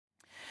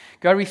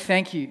God, we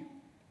thank you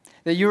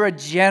that you're a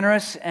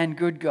generous and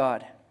good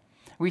God.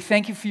 We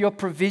thank you for your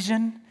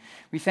provision.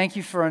 We thank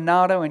you for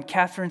Ronaldo and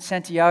Catherine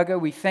Santiago.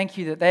 We thank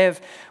you that they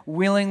have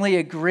willingly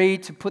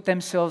agreed to put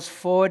themselves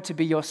forward to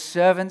be your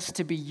servants,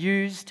 to be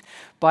used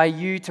by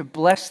you to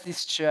bless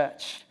this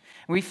church.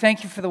 We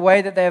thank you for the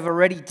way that they have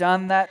already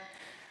done that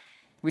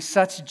with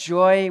such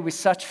joy, with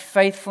such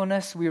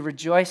faithfulness. We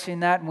rejoice in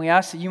that, and we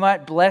ask that you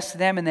might bless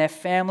them and their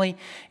family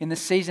in the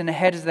season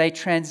ahead as they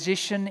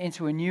transition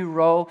into a new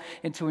role,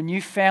 into a new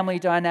family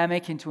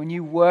dynamic, into a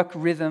new work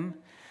rhythm.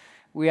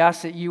 We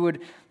ask that you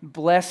would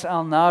bless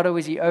Alnado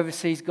as he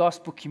oversees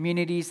gospel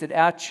communities, that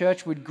our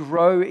church would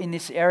grow in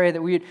this area,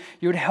 that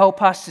you would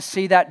help us to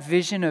see that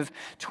vision of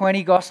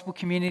 20 gospel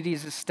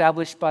communities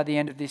established by the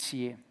end of this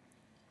year.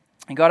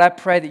 And God, I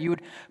pray that you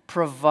would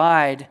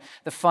provide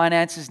the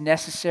finances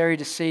necessary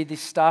to see this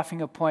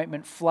staffing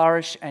appointment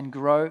flourish and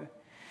grow.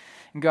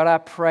 And God, I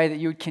pray that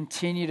you would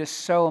continue to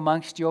sow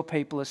amongst your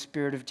people a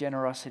spirit of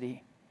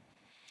generosity.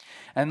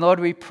 And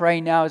Lord, we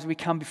pray now as we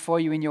come before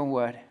you in your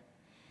word,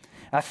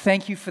 I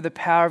thank you for the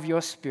power of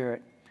your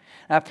Spirit.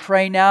 And I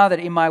pray now that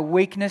in my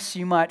weakness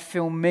you might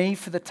fill me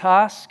for the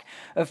task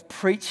of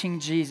preaching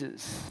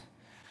Jesus.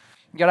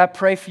 God, I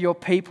pray for your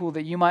people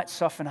that you might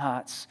soften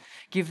hearts.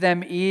 Give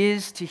them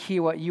ears to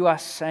hear what you are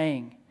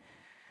saying.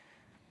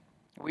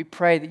 We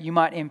pray that you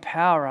might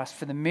empower us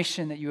for the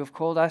mission that you have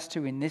called us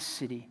to in this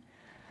city.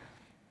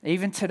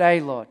 Even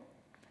today, Lord,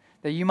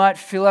 that you might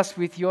fill us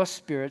with your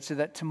Spirit so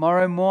that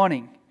tomorrow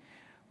morning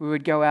we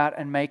would go out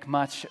and make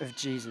much of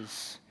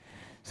Jesus.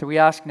 So we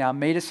ask now,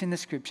 meet us in the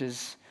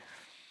scriptures,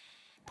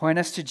 point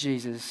us to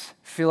Jesus,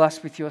 fill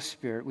us with your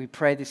Spirit. We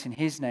pray this in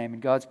his name,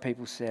 and God's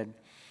people said,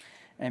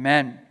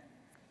 amen.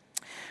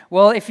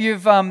 Well, if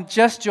you've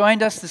just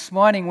joined us this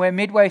morning, we're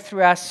midway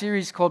through our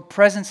series called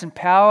Presence and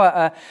Power,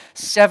 a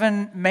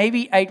 7,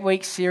 maybe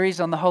 8-week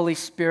series on the Holy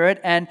Spirit.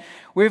 And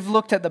we've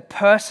looked at the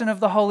person of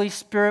the Holy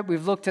Spirit.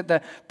 We've looked at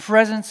the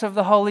presence of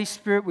the Holy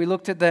Spirit. We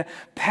looked at the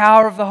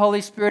power of the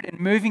Holy Spirit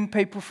in moving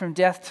people from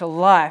death to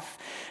life.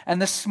 And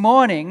this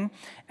morning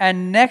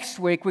and next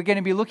week, we're going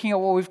to be looking at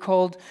what we've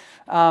called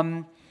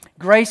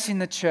grace in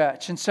the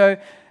church. And so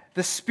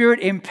the Spirit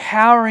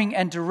empowering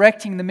and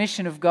directing the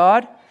mission of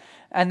God.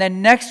 And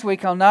then next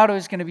week, Alnado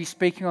is going to be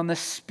speaking on the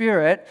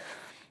Spirit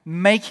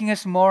making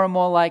us more and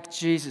more like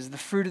Jesus, the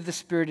fruit of the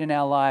Spirit in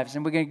our lives.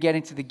 And we're going to get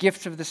into the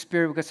gifts of the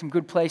Spirit. We've got some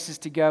good places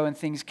to go and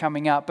things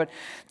coming up. But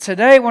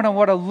today, what I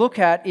want to look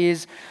at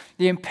is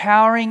the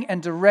empowering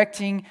and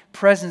directing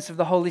presence of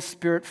the Holy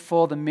Spirit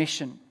for the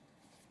mission.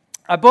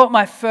 I bought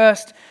my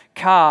first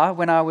car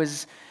when I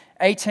was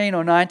 18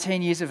 or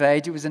 19 years of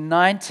age. It was a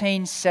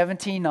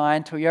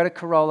 1979 Toyota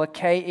Corolla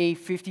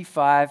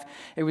KE55.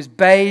 It was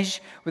beige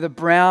with a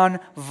brown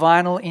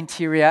vinyl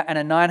interior and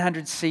a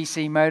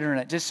 900cc motor in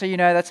it. Just so you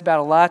know, that's about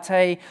a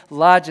latte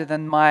larger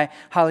than my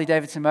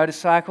Harley-Davidson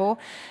motorcycle.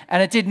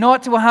 And it did 0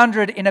 to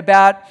 100 in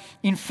about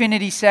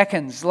infinity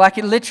seconds. Like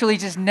it literally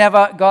just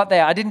never got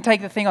there. I didn't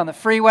take the thing on the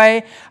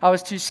freeway. I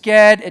was too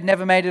scared. It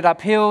never made it up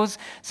hills.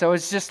 So it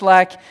was just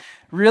like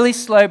really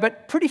slow,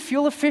 but pretty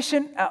fuel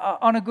efficient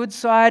on a good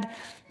side.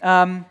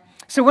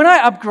 So when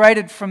I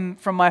upgraded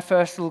from my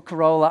first little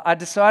Corolla, I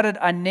decided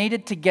I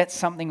needed to get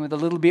something with a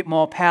little bit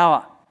more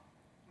power,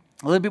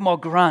 a little bit more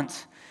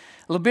grunt,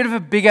 a little bit of a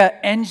bigger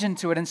engine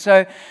to it. And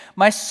so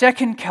my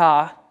second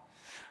car,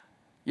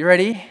 you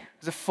ready? It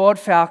was a Ford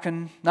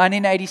Falcon,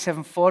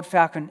 1987 Ford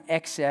Falcon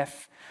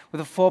XF, with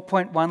a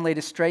 4.1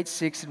 litre straight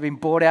six. It had been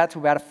bought out to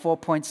about a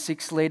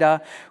 4.6 litre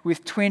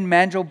with twin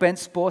mandrel bent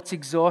sports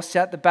exhausts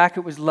out the back.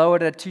 It was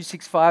lowered at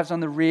 265s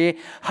on the rear,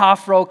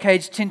 half roll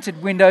cage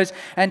tinted windows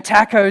and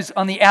tacos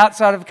on the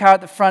outside of the car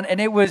at the front.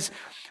 And it was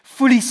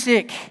fully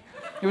sick.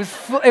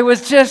 It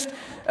was just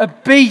a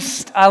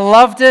beast. I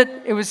loved it.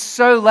 It was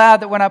so loud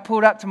that when I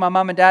pulled up to my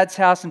mum and dad's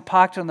house and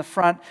parked it on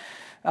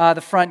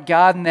the front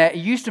garden there, it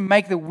used to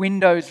make the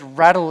windows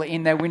rattle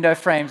in their window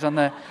frames on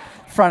the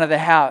front of the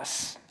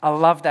house. I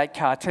love that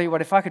car. I tell you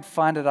what, if I could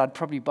find it, I'd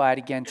probably buy it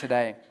again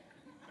today.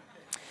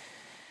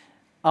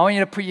 I want you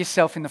to put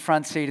yourself in the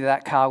front seat of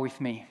that car with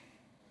me.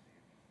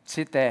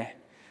 Sit there.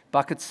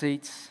 Bucket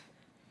seats.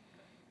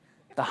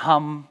 The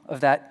hum of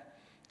that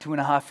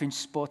 2.5-inch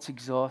sports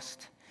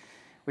exhaust.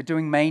 We're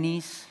doing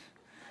manies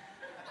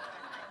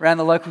around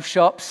the local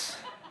shops.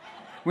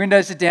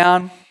 Windows are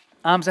down.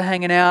 Arms are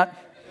hanging out.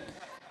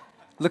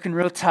 Looking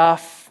real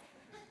tough.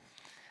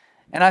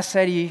 And I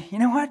say to you, you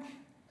know what?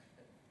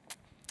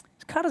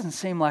 Car doesn't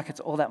seem like it's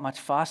all that much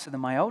faster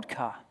than my old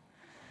car.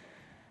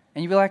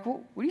 And you'd be like,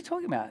 well, what are you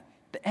talking about?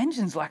 The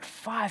engine's like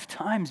 5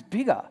 times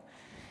bigger.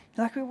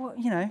 You're like, well,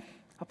 you know,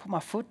 I put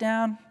my foot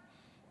down,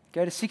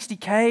 go to 60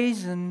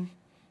 Ks, and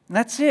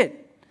that's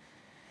it.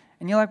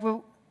 And you're like,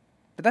 well,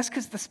 but that's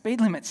because the speed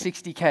limit's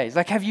 60 Ks.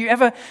 Like, have you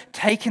ever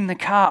taken the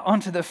car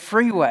onto the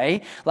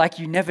freeway like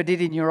you never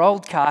did in your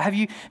old car? Have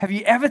you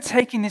ever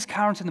taken this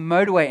car onto the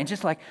motorway and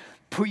just like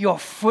put your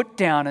foot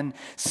down and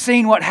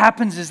seen what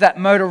happens as that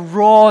motor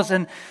roars?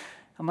 And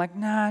I'm like,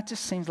 nah, it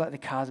just seems like the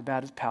car's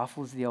about as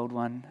powerful as the old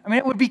one. I mean,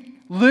 it would be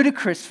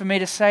ludicrous for me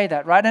to say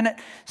that, right? And it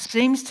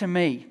seems to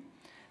me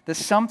that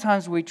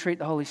sometimes we treat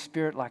the Holy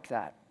Spirit like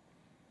that.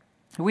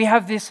 We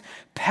have this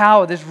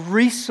power, this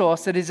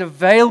resource that is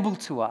available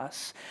to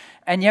us,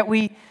 and yet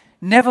we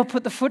never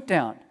put the foot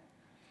down.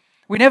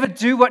 We never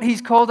do what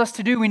He's called us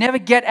to do. We never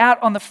get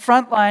out on the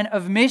front line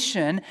of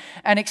mission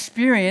and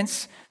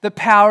experience the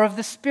power of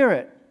the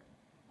Spirit.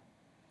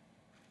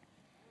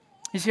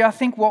 You see, I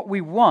think what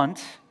we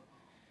want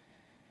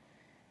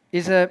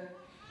is a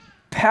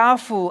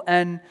powerful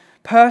and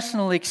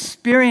personal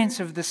experience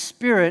of the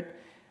Spirit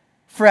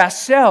for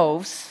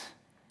ourselves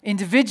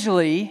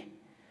individually,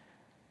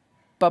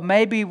 but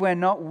maybe we're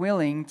not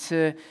willing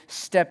to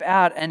step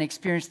out and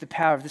experience the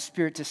power of the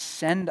Spirit to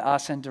send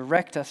us and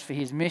direct us for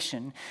His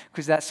mission,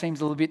 because that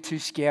seems a little bit too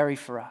scary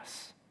for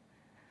us.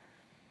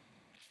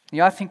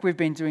 I think we've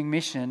been doing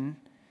mission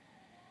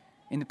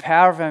in the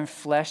power of our own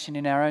flesh and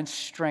in our own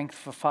strength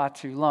for far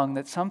too long,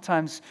 that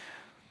sometimes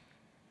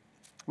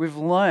we've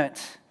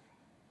learnt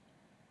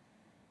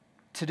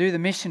to do the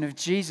mission of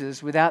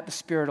Jesus without the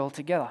Spirit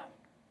altogether.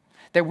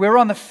 That we're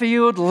on the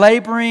field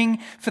laboring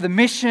for the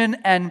mission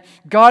and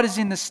God is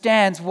in the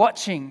stands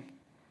watching.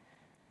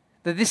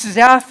 That this is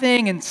our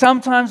thing, and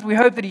sometimes we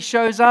hope that He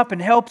shows up and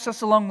helps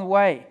us along the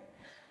way.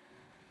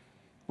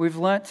 We've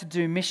learnt to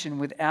do mission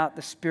without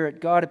the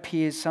Spirit. God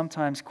appears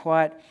sometimes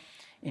quite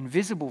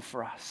invisible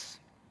for us.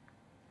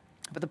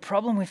 But the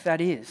problem with that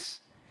is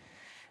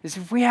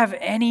if we have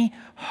any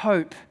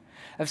hope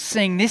of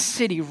seeing this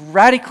city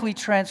radically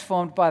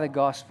transformed by the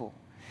gospel,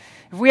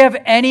 if we have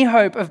any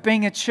hope of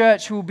being a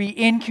church who will be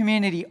in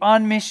community,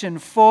 on mission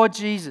for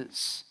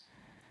Jesus,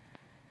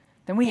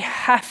 then we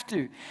have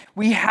to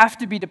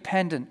be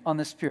dependent on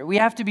the Spirit. We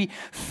have to be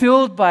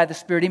filled by the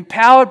Spirit,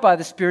 empowered by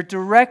the Spirit,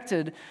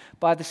 directed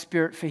by the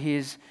Spirit for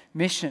His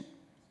mission.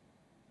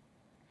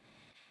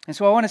 And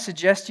so I want to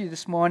suggest to you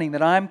this morning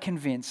that I'm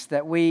convinced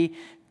that we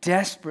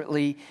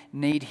desperately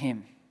need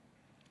Him.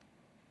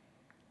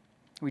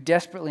 We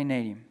desperately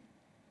need Him.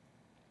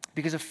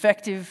 Because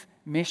effective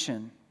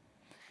mission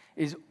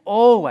is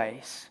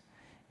always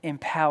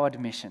empowered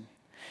mission.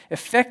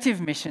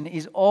 Effective mission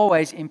is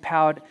always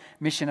empowered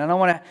mission. And I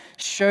want to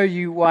show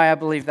you why I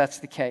believe that's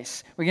the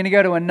case. We're going to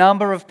go to a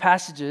number of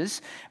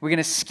passages. We're going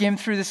to skim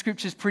through the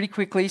scriptures pretty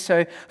quickly,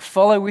 so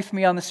follow with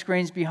me on the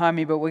screens behind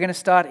me. But we're going to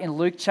start in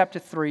Luke chapter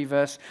 3,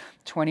 verse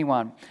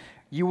 21.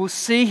 You will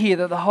see here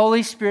that the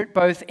Holy Spirit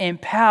both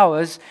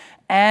empowers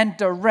and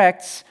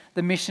directs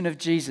the mission of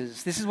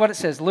Jesus. This is what it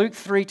says, Luke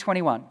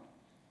 3:21.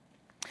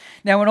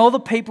 Now, when all the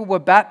people were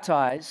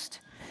baptized,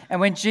 and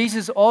when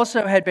Jesus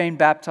also had been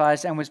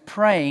baptized and was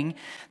praying,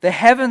 the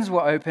heavens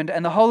were opened,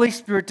 and the Holy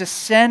Spirit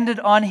descended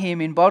on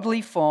Him in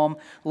bodily form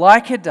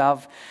like a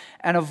dove,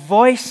 and a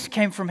voice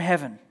came from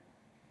heaven.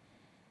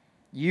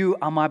 You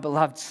are my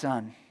beloved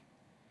Son.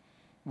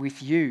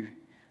 With you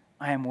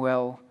I am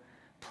well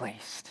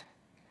pleased.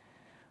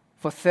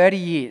 For 30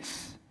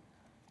 years,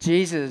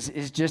 Jesus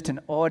is just an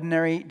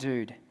ordinary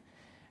dude.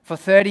 For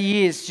 30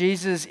 years,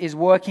 Jesus is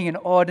working an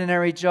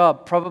ordinary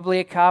job, probably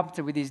a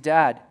carpenter with his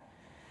dad.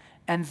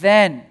 And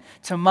then,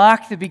 to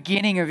mark the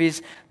beginning of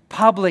His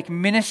public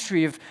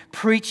ministry of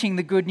preaching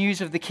the good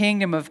news of the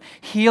kingdom, of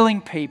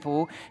healing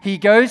people, He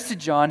goes to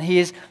John, He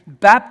is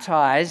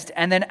baptized,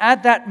 and then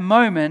at that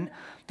moment,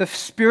 the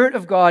Spirit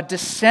of God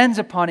descends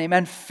upon Him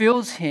and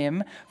fills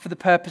Him for the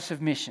purpose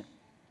of mission.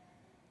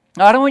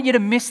 Now, I don't want you to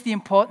miss the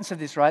importance of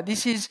this, right?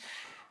 This is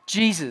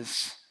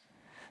Jesus,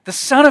 the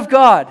Son of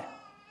God,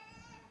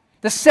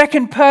 the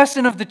second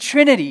person of the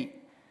Trinity.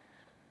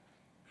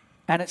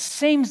 And it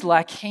seems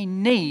like He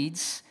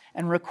needs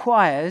and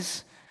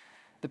requires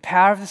the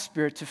power of the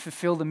Spirit to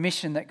fulfill the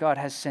mission that God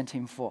has sent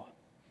Him for.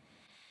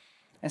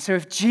 And so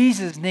if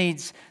Jesus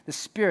needs the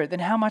Spirit, then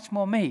how much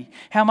more me?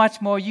 How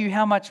much more you?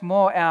 How much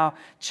more our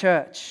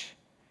church?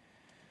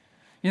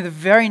 The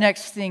very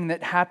next thing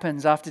that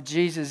happens after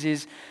Jesus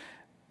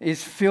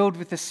is filled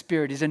with the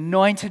Spirit, is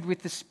anointed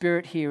with the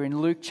Spirit here in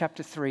Luke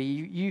chapter 3.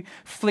 You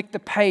flick the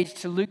page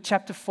to Luke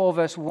chapter 4,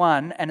 verse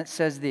 1, and it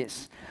says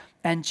this,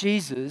 and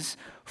Jesus,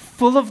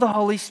 full of the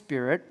Holy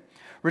Spirit,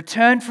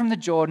 returned from the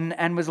Jordan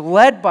and was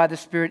led by the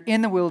Spirit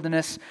in the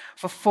wilderness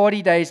for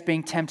 40 days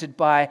being tempted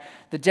by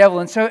the devil.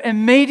 And so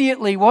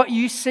immediately what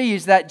you see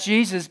is that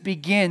Jesus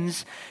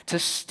begins to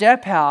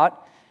step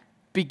out,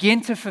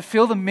 begin to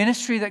fulfill the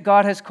ministry that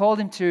God has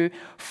called Him to,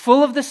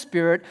 full of the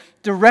Spirit,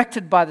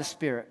 directed by the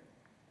Spirit.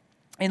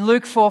 In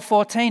Luke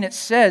 4:14, it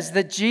says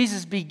that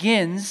Jesus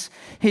begins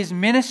His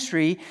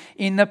ministry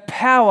in the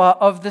power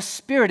of the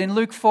Spirit. In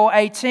Luke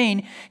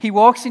 4:18, He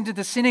walks into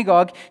the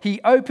synagogue, He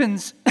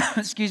opens,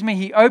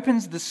 He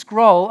opens the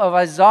scroll of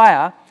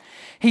Isaiah.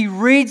 He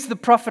reads the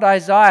prophet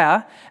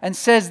Isaiah and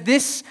says,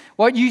 "This,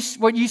 what you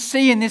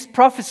see in this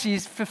prophecy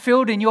is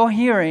fulfilled in your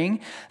hearing,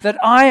 that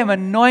I am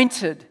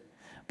anointed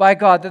by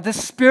God, that the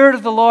Spirit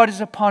of the Lord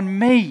is upon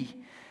me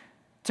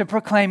to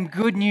proclaim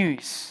good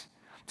news,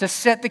 to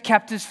set the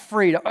captives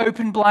free, to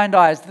open blind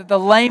eyes, that the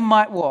lame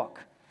might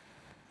walk."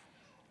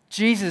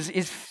 Jesus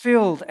is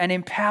filled and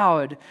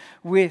empowered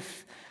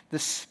with the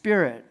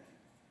Spirit.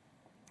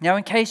 Now,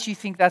 in case you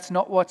think that's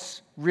not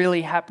what's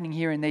really happening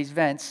here in these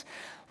events,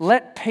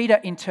 let Peter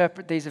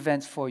interpret these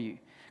events for you.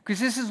 Because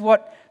this is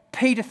what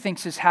Peter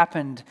thinks has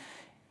happened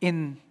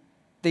in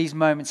these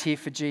moments here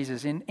for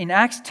Jesus. In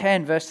Acts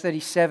 10, verse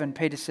 37,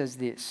 Peter says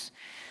this,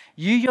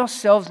 "You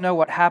yourselves know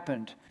what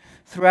happened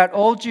throughout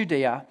all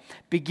Judea,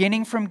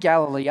 beginning from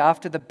Galilee,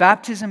 after the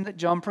baptism that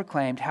John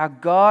proclaimed, how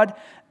God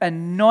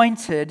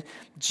anointed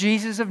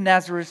Jesus of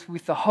Nazareth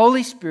with the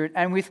Holy Spirit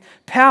and with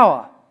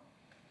power.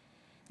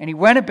 And he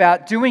went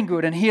about doing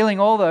good and healing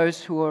all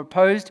those who were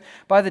opposed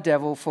by the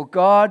devil, for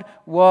God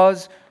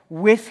was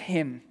with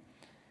him."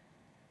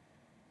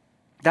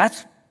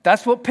 That's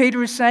what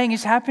Peter is saying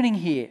is happening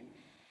here.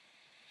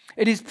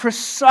 It is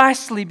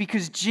precisely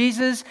because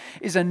Jesus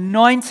is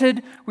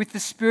anointed with the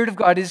Spirit of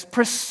God. It is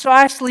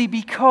precisely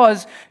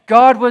because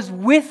God was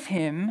with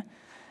him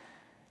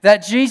that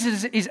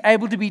Jesus is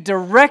able to be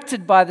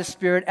directed by the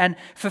Spirit and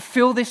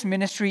fulfill this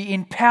ministry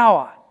in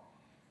power.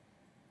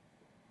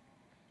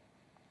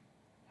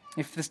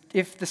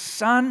 If the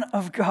Son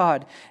of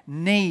God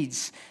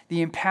needs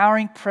the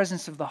empowering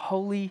presence of the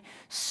Holy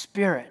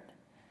Spirit,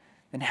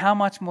 then how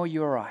much more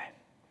you or I?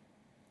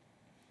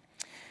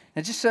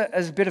 Now, just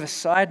as a bit of a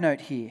side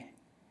note here,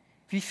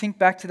 if you think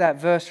back to that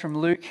verse from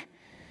Luke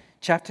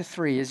chapter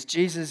 3, as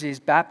Jesus is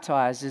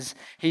baptized, as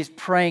he's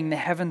praying, the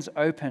heavens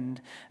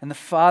opened and the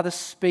Father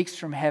speaks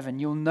from heaven,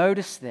 you'll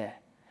notice there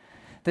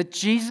that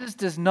Jesus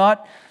does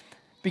not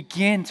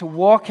begin to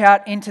walk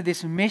out into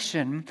this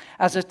mission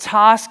as a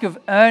task of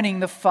earning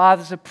the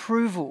Father's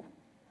approval.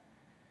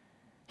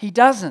 He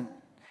doesn't.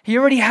 He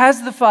already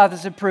has the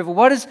Father's approval.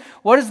 What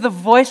does the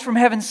voice from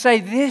heaven say?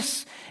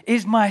 "This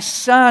is my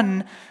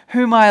Son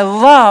whom I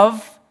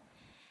love.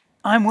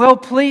 I'm well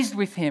pleased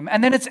with him."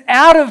 And then it's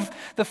out of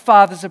the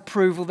Father's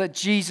approval that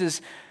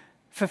Jesus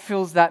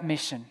fulfills that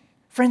mission.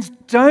 Friends,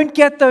 don't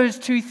get those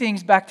two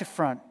things back to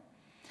front.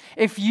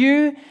 If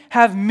you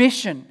have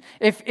mission,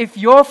 if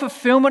your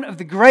fulfillment of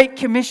the Great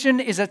Commission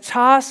is a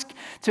task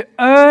to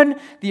earn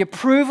the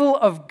approval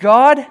of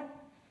God,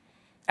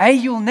 A,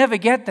 you'll never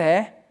get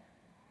there.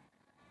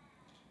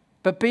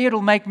 But B,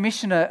 it'll make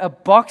mission a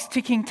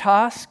box-ticking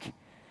task.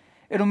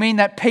 It'll mean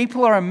that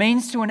people are a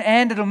means to an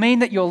end. It'll mean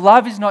that your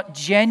love is not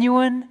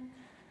genuine.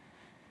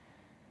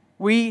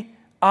 We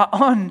are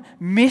on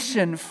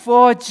mission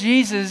for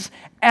Jesus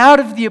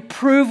out of the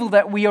approval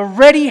that we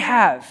already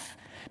have.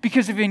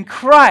 Because of in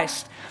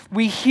Christ,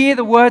 we hear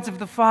the words of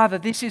the Father,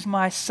 "This is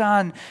my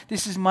Son,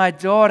 this is my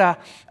daughter,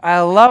 I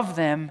love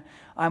them,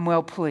 I'm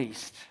well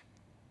pleased."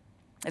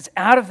 It's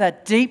out of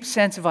that deep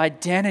sense of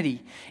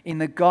identity in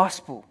the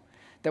gospel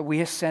that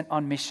we are sent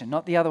on mission,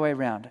 not the other way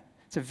around.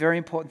 It's a very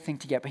important thing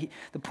to get. But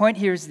the point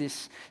here is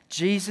this: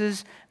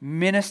 Jesus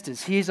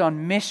ministers. He is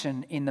on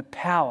mission in the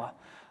power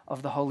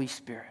of the Holy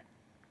Spirit.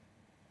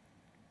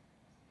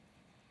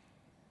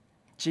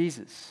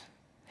 Jesus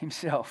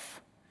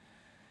himself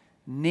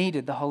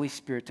needed the Holy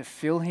Spirit to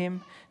fill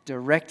him,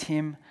 direct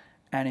him,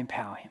 and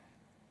empower him.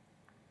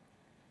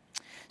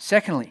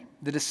 Secondly,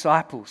 the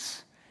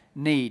disciples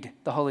need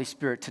the Holy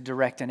Spirit to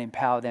direct and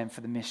empower them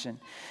for the mission.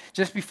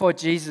 Just before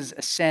Jesus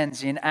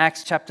ascends in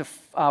Acts chapter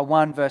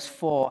 1, verse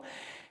 4,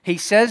 he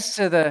says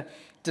to the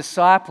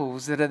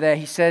disciples that are there,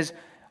 he says,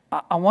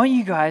 I want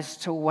you guys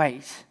to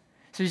wait.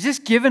 So he's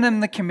just given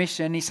them the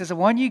commission. He says, I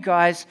want you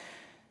guys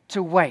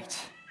to wait.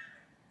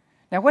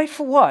 Now, wait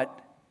for what?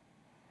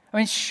 I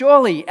mean,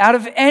 surely out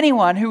of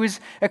anyone who is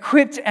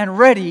equipped and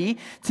ready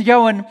to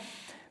go and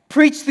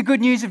preach the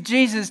good news of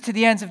Jesus to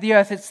the ends of the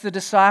earth, it's the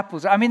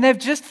disciples. I mean, they've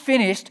just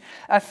finished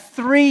a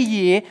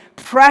 3-year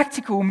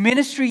practical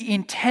ministry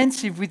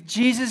intensive with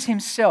Jesus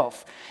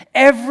himself.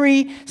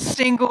 Every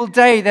single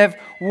day they've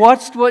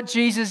watched what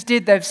Jesus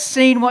did.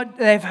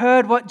 They've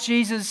heard what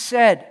Jesus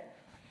said.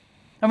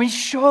 I mean,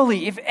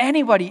 surely if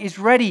anybody is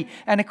ready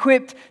and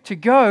equipped to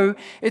go,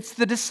 it's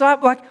the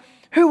disciple. Like,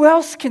 who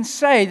else can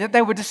say that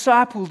they were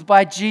discipled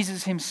by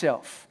Jesus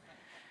himself?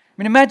 I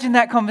mean, imagine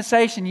that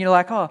conversation. You're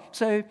like, oh,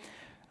 so,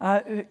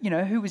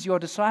 who was your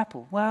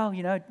disciple? Well,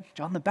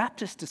 John the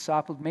Baptist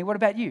discipled me. What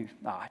about you?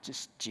 Oh,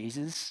 just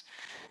Jesus.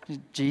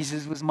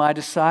 Jesus was my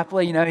disciple.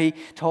 He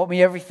taught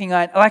me everything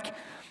I like.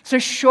 So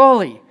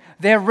surely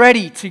they're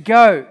ready to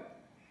go.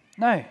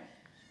 No,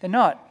 they're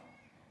not.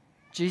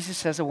 Jesus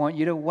says, I want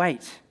you to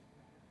wait.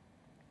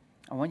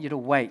 I want you to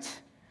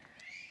wait.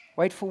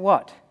 Wait for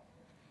what?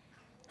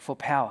 For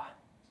power.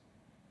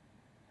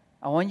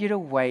 I want you to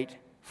wait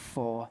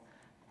for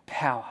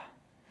power.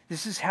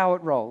 This is how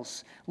it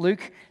rolls.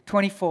 Luke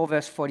 24,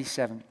 verse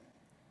 47.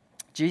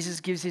 Jesus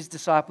gives his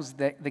disciples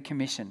the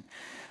commission.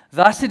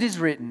 Thus it is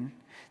written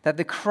that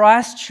the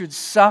Christ should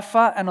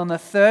suffer and on the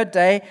third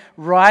day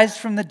rise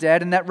from the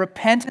dead, and that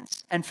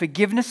repentance and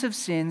forgiveness of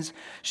sins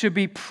should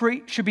be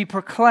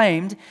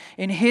proclaimed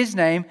in his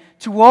name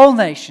to all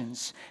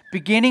nations,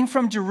 beginning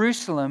from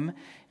Jerusalem.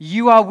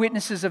 You are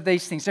witnesses of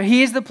these things. So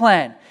here's the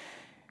plan.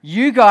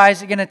 You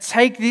guys are going to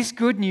take this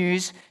good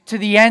news to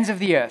the ends of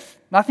the earth.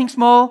 Nothing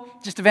small,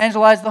 just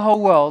evangelize the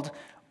whole world,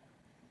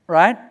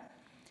 right?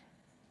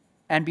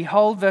 And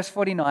behold, verse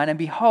 49, and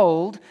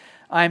behold,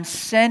 I am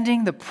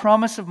sending the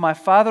promise of my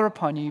Father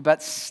upon you,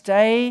 but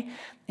stay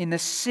in the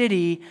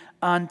city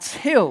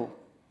until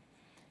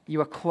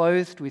you are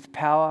clothed with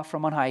power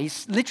from on high.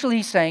 He's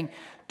literally saying,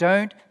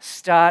 don't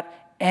start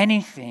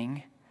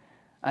anything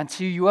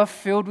until you are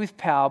filled with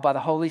power by the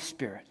Holy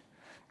Spirit.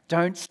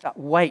 Don't start.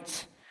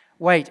 Wait.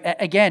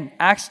 Again,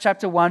 Acts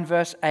chapter 1,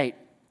 verse 8.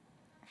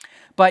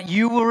 But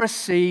you will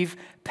receive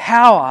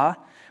power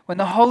when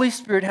the Holy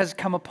Spirit has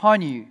come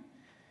upon you.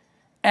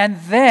 And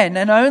then,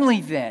 and only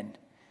then,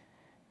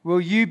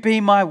 will you be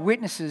my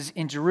witnesses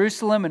in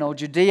Jerusalem and all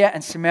Judea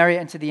and Samaria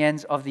and to the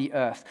ends of the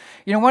earth.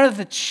 You know, one of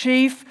the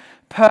chief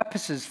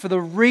purposes for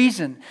the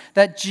reason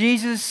that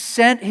Jesus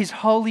sent his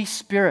Holy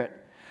Spirit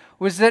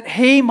was that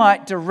he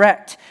might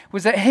direct,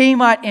 was that he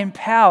might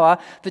empower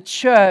the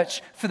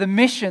church for the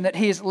mission that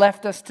he has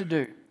left us to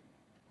do.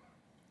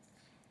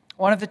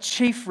 One of the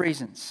chief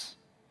reasons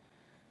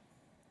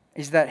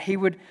is that he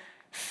would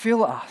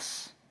fill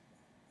us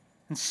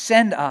and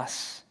send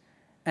us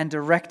and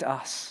direct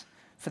us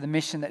for the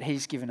mission that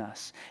he's given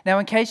us. Now,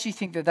 in case you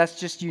think that that's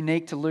just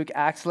unique to Luke,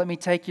 Acts, let me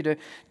take you to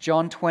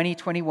John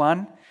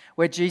 20:21,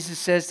 where Jesus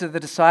says to the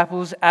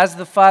disciples, as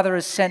the Father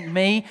has sent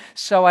me,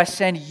 so I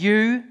send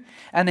you.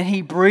 And then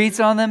he breathes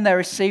on them, they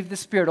receive the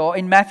Spirit. Or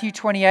in Matthew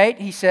 28,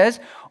 he says,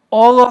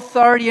 all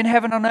authority in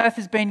heaven and on earth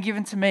has been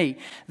given to me.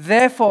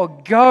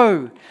 Therefore,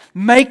 go,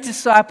 make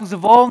disciples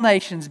of all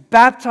nations,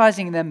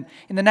 baptizing them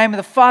in the name of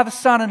the Father,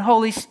 Son, and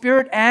Holy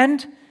Spirit.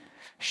 And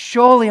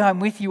surely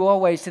I'm with you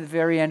always to the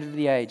very end of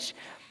the age,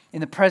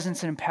 in the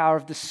presence and power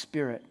of the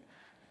Spirit.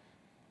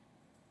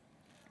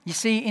 You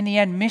see, in the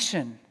end,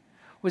 mission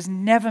was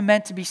never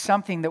meant to be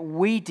something that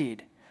we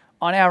did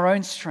on our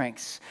own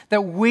strengths,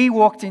 that we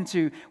walked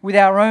into with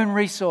our own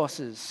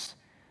resources.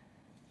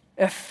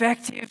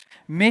 Effective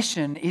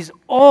mission is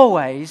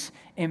always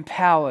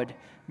empowered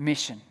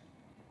mission.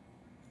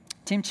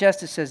 Tim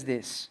Chester says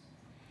this: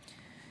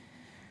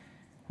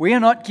 we are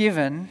not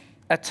given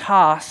a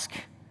task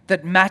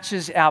that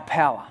matches our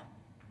power.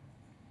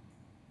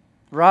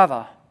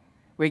 Rather,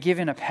 we're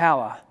given a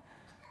power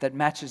that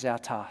matches our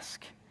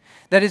task.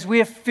 That is,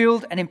 we are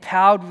filled and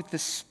empowered with the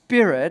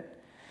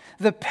Spirit,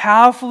 the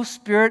powerful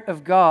Spirit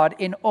of God,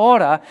 in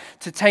order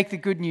to take the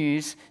good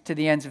news to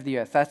the ends of the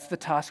earth. That's the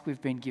task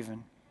we've been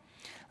given.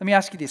 Let me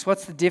ask you this.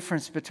 What's the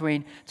difference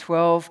between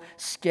 12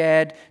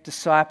 scared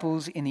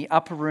disciples in the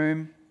upper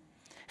room,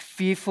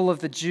 fearful of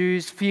the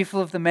Jews, fearful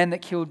of the men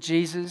that killed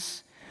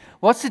Jesus?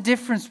 What's the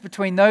difference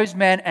between those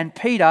men and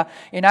Peter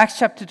in Acts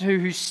chapter 2,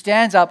 who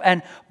stands up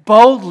and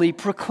boldly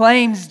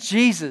proclaims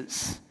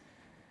Jesus?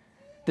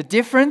 The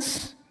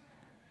difference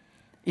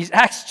is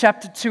Acts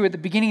chapter 2 at the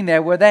beginning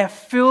there, where they are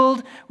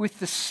filled with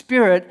the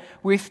Spirit,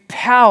 with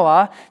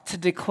power to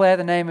declare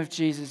the name of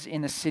Jesus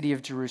in the city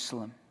of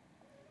Jerusalem.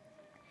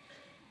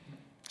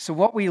 So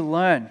what we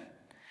learn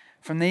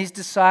from these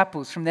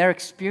disciples, from their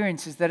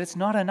experience, is that it's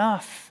not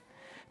enough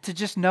to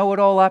just know it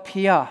all up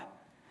here.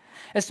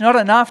 It's not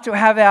enough to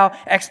have our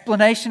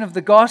explanation of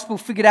the gospel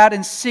figured out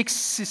in 6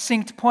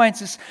 succinct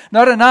points. It's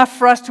not enough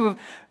for us to have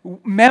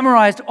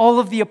memorized all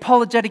of the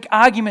apologetic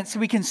arguments so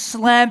we can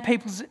slam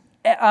people's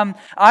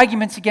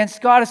arguments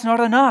against God. It's not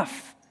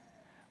enough.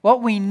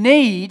 What we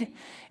need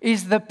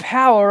is the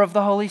power of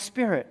the Holy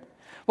Spirit.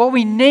 What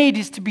we need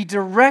is to be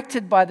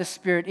directed by the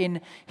Spirit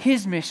in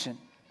His mission.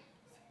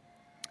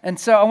 And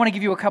so I want to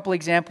give you a couple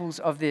examples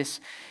of this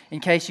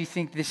in case you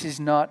think this is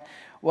not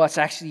what's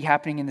actually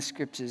happening in the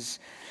Scriptures.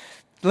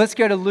 Let's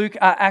go to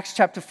Acts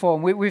chapter 4.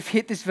 We've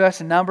hit this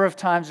verse a number of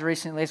times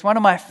recently. It's one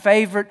of my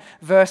favorite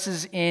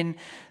verses in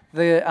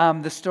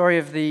the story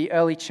of the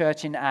early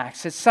church in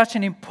Acts. It's such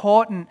an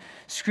important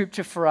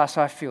scripture for us,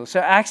 I feel. So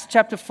Acts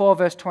chapter 4,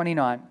 verse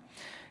 29.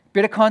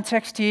 Bit of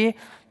context here.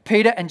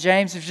 Peter and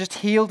James have just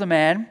healed a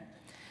man,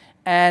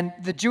 and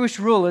the Jewish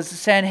rulers, the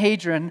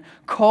Sanhedrin,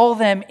 call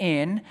them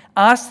in,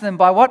 ask them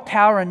by what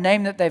power and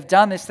name that they've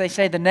done this. They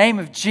say the name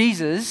of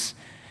Jesus.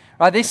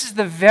 Right, this is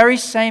the very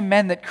same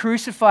men that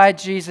crucified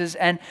Jesus,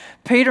 and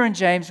Peter and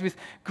James, with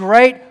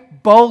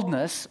great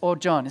boldness, or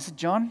John, is it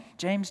John?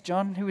 James,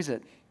 John, who is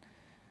it?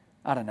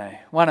 I don't know,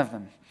 one of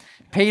them.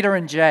 Peter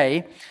and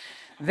Jay,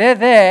 they're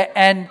there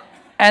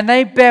and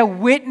they bear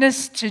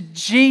witness to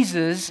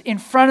Jesus in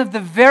front of the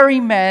very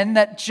men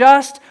that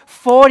just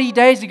 40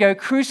 days ago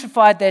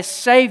crucified their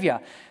Savior.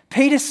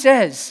 Peter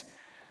says,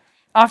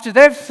 after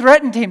they've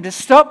threatened him to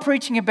stop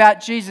preaching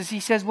about Jesus, he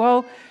says,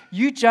 well,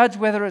 you judge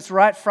whether it's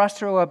right for us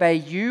to obey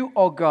you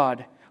or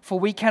God, for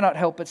we cannot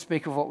help but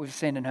speak of what we've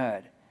seen and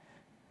heard.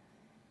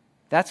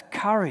 That's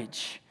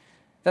courage.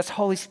 That's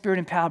Holy Spirit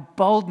empowered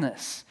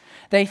boldness.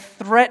 They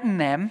threaten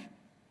them.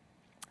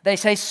 They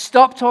say,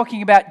 stop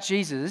talking about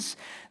Jesus.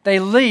 They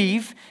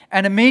leave,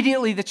 and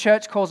immediately the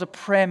church calls a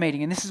prayer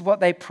meeting. And this is what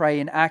they pray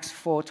in Acts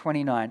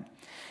 4:29.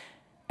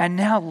 And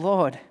now,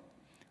 Lord,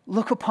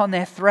 look upon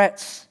their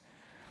threats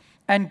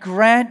and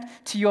grant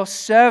to your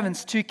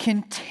servants to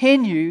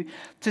continue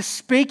to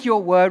speak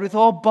your word with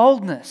all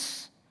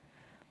boldness,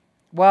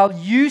 while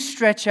you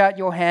stretch out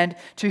your hand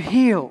to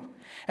heal,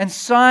 and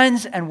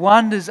signs and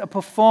wonders are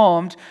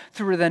performed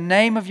through the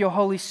name of your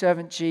holy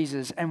servant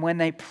Jesus. And when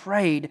they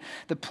prayed,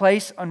 the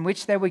place on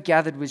which they were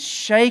gathered was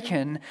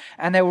shaken,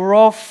 and they were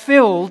all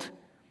filled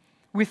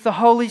with the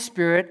Holy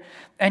Spirit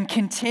and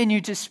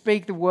continue to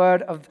speak the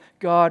word of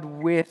God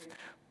with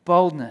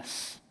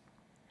boldness.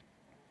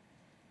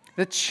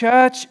 The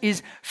church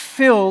is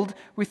filled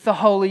with the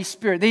Holy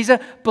Spirit. These are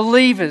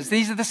believers.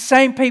 These are the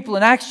same people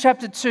in Acts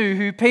chapter 2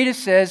 who Peter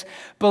says,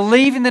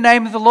 believe in the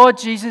name of the Lord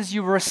Jesus,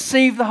 you will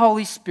receive the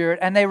Holy Spirit.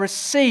 And they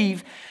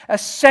receive a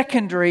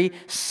secondary,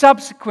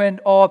 subsequent,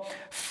 or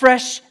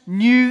fresh,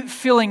 new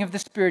filling of the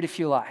Spirit, if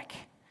you like.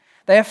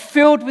 They are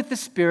filled with the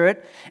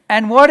Spirit.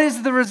 And what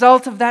is the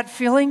result of that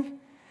filling?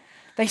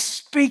 They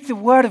speak the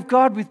word of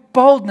God with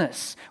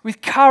boldness,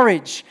 with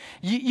courage.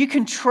 You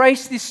can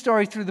trace this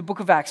story through the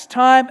book of Acts.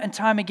 Time and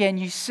time again,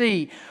 you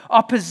see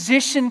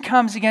opposition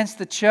comes against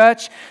the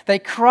church. They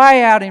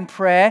cry out in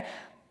prayer.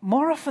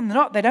 More often than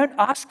not, they don't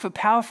ask for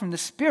power from the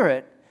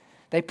Spirit.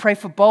 They pray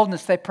for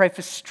boldness. They pray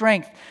for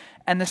strength.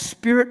 And the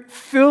Spirit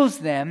fills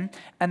them,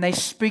 and they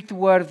speak the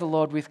word of the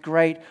Lord with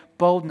great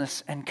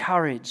boldness and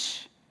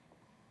courage.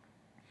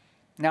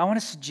 Now, I want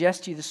to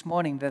suggest to you this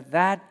morning that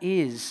that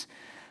is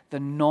the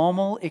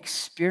normal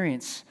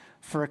experience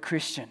for a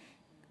Christian.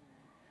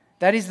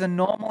 That is the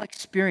normal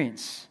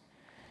experience.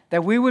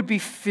 That we would be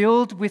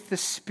filled with the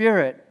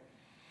Spirit.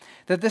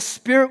 That the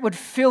Spirit would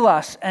fill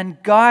us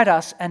and guide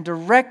us and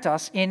direct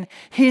us in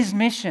His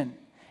mission,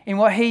 in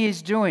what He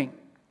is doing.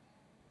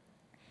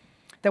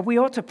 That we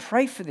ought to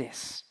pray for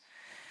this.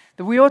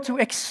 That we ought to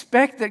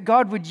expect that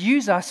God would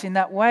use us in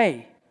that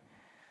way.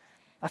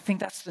 I think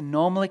that's the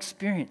normal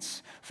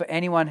experience for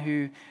anyone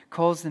who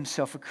calls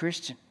themselves a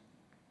Christian.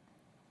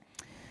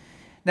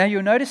 Now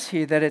you'll notice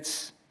here that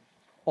it's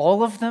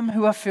all of them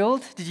who are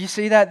filled. Did you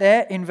see that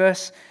there in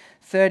verse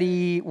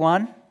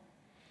 31?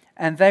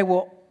 And they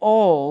were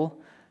all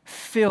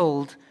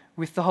filled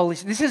with the Holy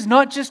Spirit. This is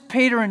not just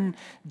Peter and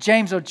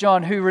James or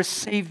John who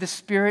received the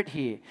Spirit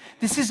here.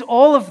 This is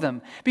all of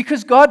them.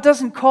 Because God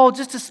doesn't call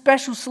just a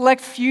special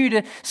select few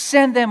to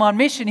send them on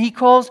mission. He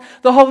calls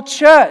the whole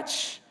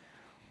church.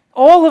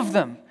 All of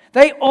them.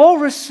 They all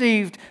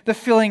received the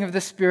filling of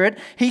the Spirit.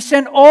 He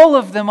sent all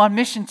of them on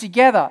mission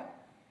together.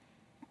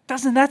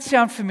 Doesn't that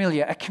sound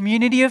familiar? A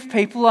community of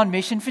people on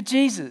mission for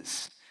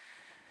Jesus.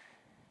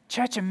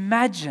 Church,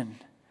 imagine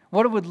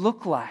what it would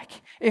look like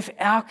if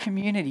our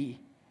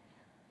community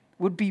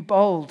would be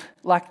bold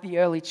like the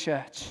early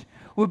church,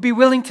 would be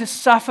willing to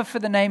suffer for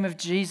the name of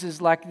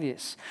Jesus like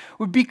this,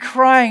 would be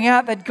crying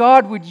out that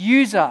God would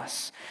use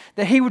us,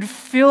 that He would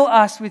fill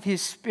us with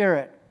His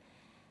Spirit.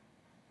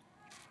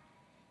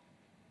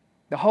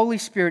 The Holy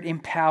Spirit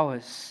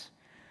empowers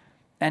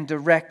and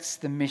directs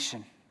the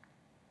mission.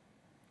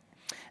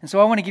 And so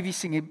I want to give you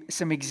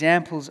some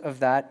examples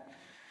of that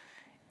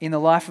in the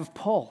life of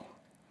Paul,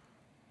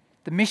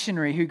 the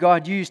missionary who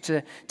God used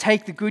to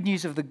take the good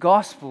news of the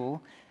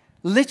gospel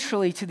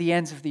literally to the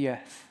ends of the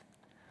earth.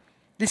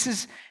 This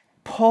is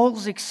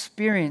Paul's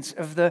experience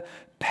of the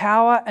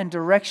power and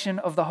direction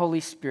of the Holy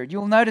Spirit.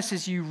 You'll notice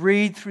as you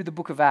read through the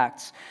book of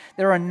Acts,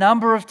 there are a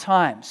number of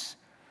times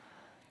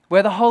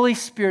where the Holy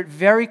Spirit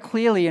very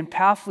clearly and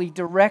powerfully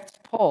directs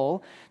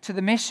Paul to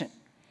the mission.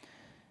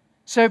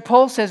 So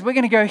Paul says, we're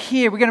going to go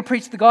here, we're going to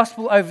preach the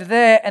gospel over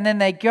there, and then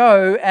they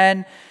go,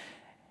 and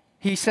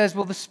he says,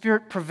 well, the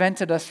Spirit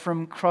prevented us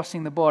from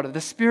crossing the border.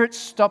 The Spirit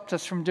stopped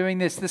us from doing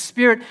this. The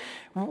Spirit,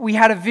 we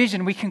had a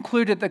vision, we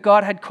concluded that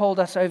God had called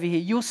us over here.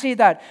 You'll see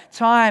that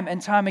time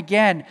and time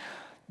again.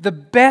 The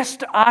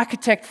best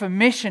architect for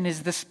mission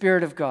is the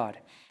Spirit of God.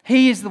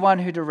 He is the one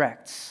who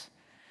directs.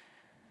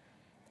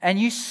 And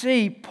you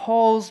see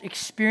Paul's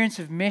experience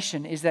of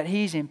mission is that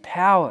he's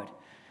empowered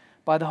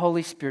by the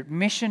Holy Spirit.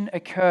 Mission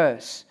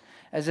occurs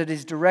as it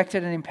is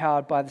directed and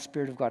empowered by the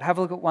Spirit of God. Have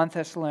a look at 1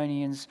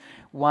 Thessalonians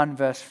 1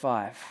 verse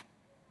 5.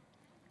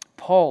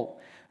 Paul,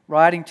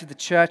 writing to the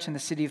church in the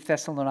city of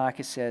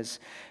Thessalonica, says,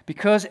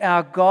 because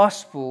our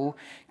gospel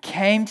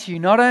came to you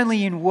not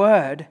only in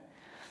word,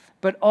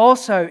 but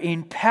also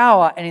in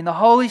power and in the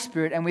Holy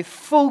Spirit and with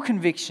full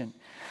conviction.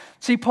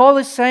 See, Paul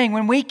is saying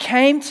when we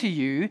came to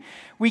you,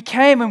 we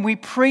came and we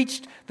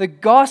preached the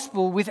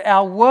gospel with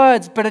our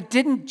words, but it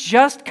didn't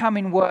just come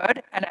in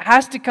word, and it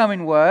has to come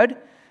in word.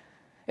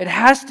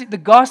 The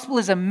gospel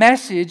is a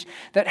message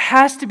that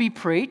has to be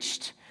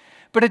preached,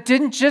 but it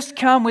didn't just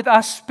come with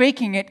us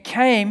speaking, it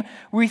came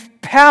with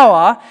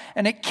power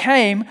and it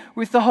came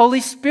with the Holy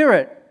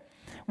Spirit.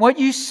 What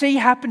you see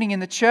happening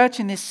in the church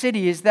in this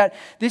city is that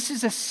this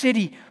is a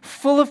city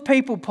full of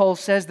people, Paul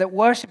says, that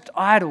worshipped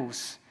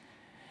idols.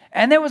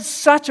 And there was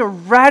such a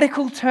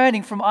radical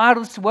turning from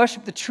idols to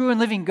worship the true and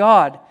living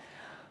God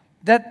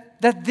that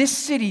this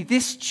city,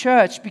 this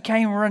church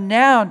became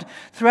renowned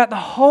throughout the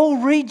whole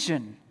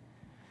region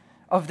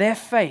of their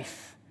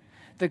faith.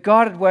 That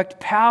God had worked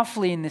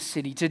powerfully in this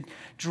city to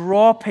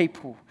draw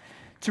people,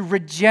 to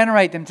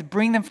regenerate them, to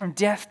bring them from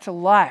death to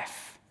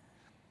life.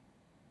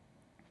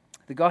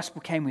 The gospel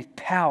came with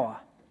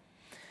power.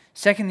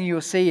 Secondly,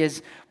 you'll see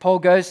as Paul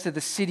goes to the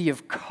city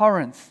of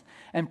Corinth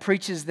and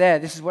preaches there,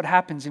 this is what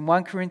happens in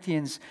 1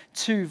 Corinthians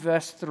 2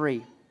 verse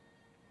 3.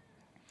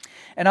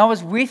 And I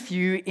was with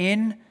you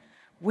in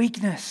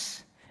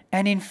weakness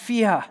and in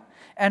fear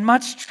and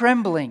much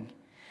trembling.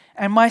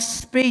 And my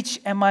speech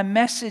and my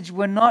message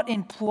were not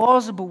in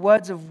plausible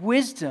words of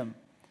wisdom,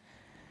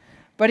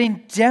 but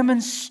in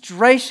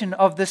demonstration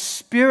of the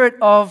Spirit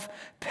of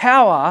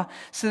power,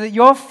 so that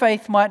your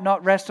faith might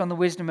not rest on the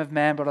wisdom of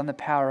man, but on the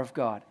power of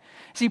God.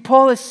 See,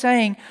 Paul is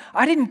saying,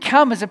 I didn't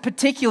come as a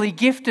particularly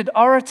gifted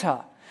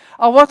orator.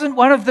 I wasn't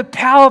one of the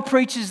power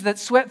preachers that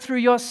swept through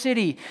your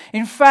city.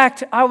 In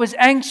fact, I was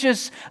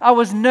anxious, I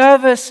was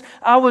nervous,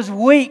 I was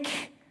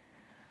weak.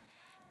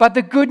 But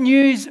the good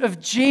news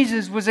of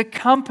Jesus was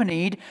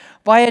accompanied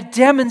by a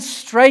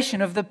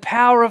demonstration of the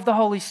power of the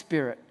Holy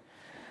Spirit.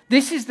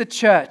 This is the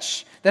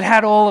church that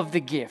had all of the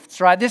gifts,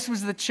 right? This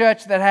was the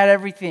church that had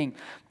everything.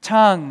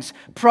 Tongues,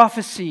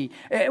 prophecy,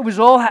 it was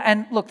all,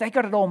 and look, they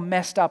got it all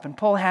messed up, and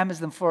Paul hammers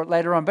them for it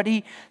later on, but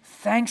he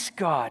thanks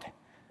God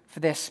for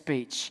their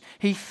speech.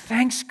 He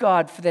thanks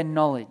God for their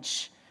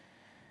knowledge.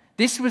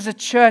 This was a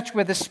church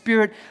where the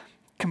Spirit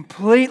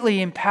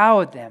completely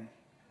empowered them.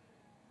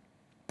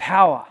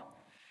 Power,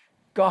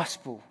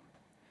 gospel.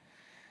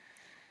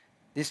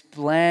 This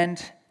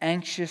bland,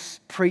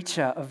 anxious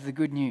preacher of the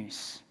good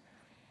news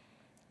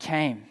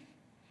came,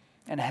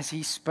 and as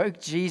he spoke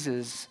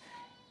Jesus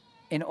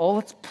in all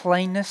its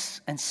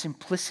plainness and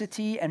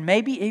simplicity, and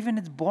maybe even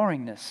its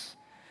boringness,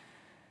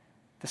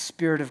 the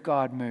Spirit of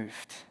God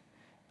moved.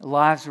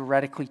 Lives were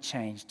radically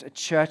changed. A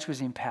church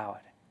was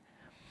empowered.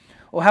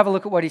 Or have a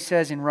look at what he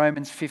says in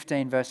Romans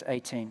 15, verse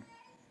 18.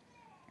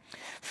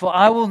 For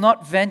I will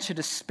not venture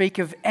to speak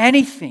of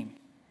anything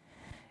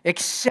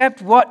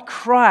except what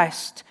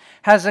Christ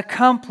has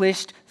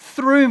accomplished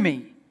through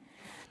me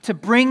to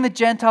bring the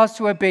Gentiles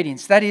to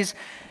obedience. That is,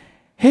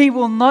 he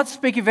will not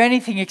speak of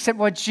anything except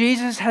what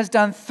Jesus has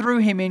done through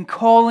him in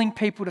calling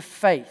people to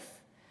faith,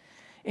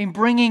 in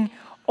bringing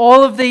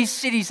all of these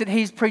cities that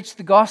he's preached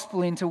the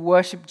gospel in to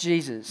worship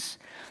Jesus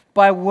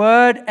by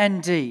word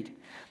and deed,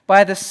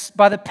 by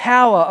the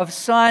power of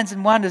signs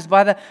and wonders,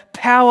 by the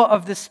power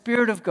of the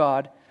Spirit of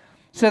God,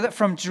 so that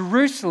from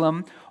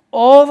Jerusalem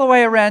all the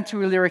way around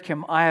to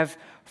Illyricum, I have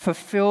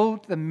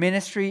fulfilled the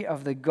ministry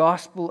of the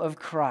gospel of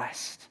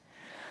Christ.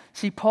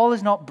 See, Paul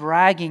is not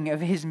bragging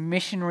of his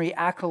missionary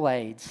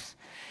accolades.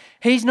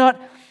 He's not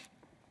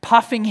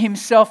puffing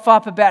himself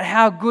up about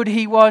how good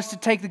he was to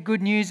take the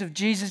good news of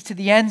Jesus to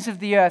the ends of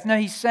the earth. No,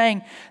 he's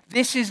saying,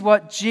 this is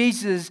what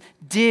Jesus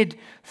did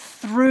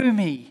through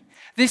me.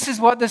 This is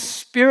what the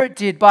Spirit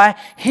did by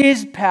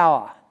his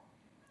power.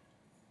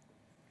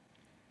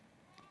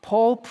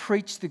 Paul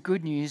preached the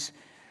good news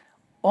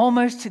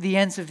almost to the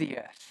ends of the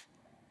earth.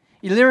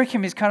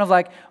 Illyricum is kind of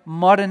like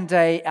modern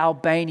day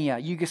Albania,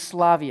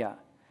 Yugoslavia,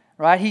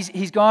 right?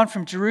 He's gone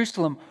from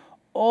Jerusalem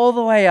all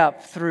the way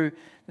up through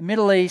the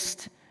Middle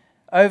East,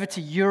 over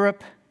to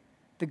Europe.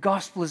 The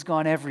gospel has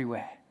gone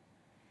everywhere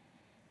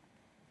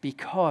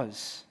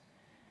because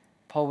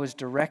Paul was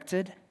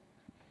directed,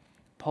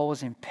 Paul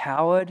was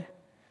empowered,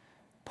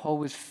 Paul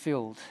was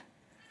filled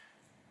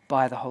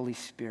by the Holy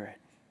Spirit.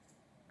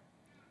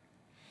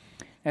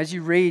 As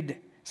you read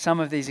some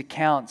of these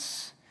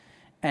accounts,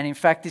 and in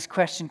fact this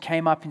question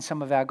came up in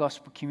some of our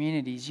gospel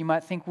communities, you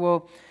might think,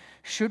 well,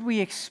 should we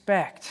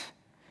expect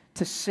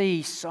to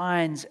see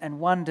signs and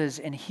wonders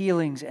and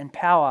healings and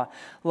power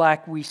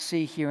like we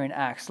see here in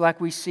Acts,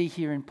 like we see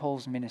here in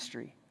Paul's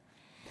ministry?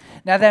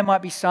 Now, there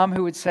might be some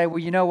who would say, well,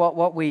 you know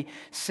what we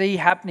see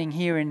happening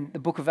here in the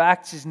book of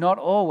Acts is not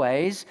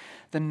always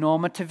the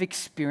normative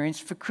experience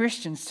for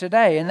Christians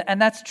today.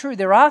 And that's true.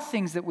 There are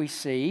things that we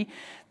see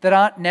that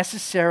aren't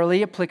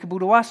necessarily applicable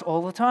to us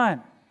all the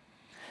time.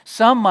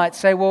 Some might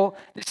say, well,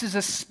 this is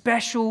a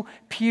special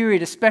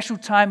period, a special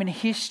time in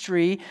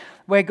history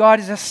where God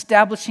is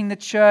establishing the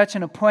church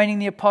and appointing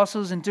the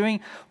apostles and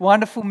doing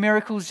wonderful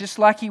miracles just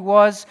like he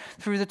was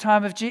through the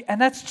time of Jesus. And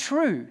that's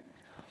true.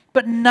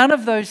 But none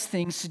of those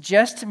things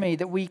suggest to me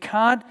that we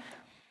can't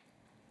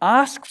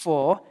ask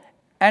for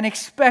and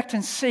expect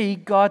and see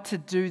God to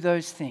do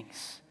those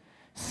things.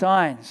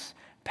 Signs,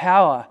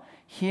 power,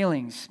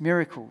 healings,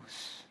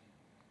 miracles.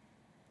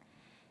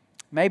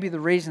 Maybe the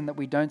reason that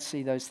we don't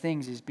see those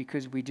things is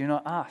because we do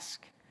not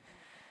ask.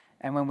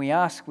 And when we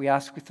ask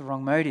with the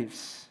wrong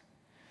motives.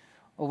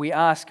 Or we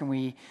ask and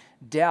we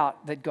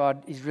doubt that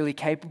God is really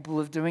capable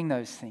of doing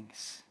those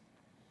things.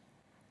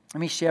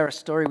 Let me share a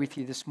story with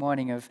you this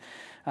morning of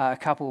a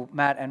couple,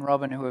 Matt and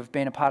Robin, who have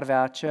been a part of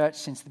our church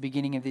since the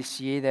beginning of this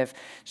year. They've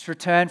just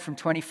returned from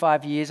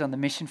 25 years on the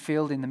mission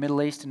field in the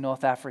Middle East and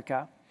North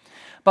Africa.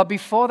 But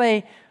before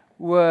they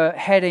were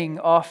heading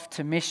off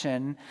to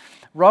mission,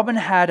 Robin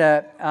had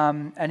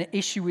an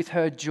issue with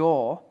her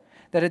jaw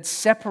that had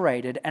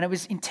separated, and it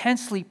was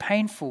intensely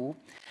painful.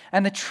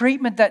 And the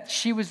treatment that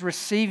she was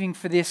receiving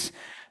for this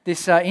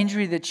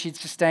injury that she'd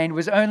sustained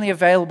was only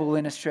available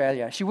in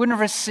Australia. She wouldn't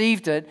have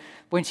received it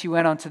when she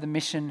went onto the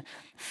mission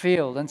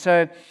field. And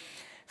so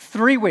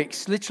 3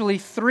 weeks, literally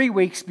 3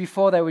 weeks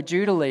before they were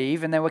due to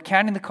leave, and they were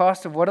counting the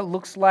cost of what it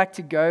looks like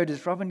to go.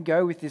 Does Robin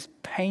go with this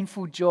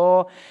painful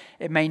jaw?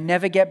 It may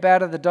never get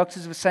better. The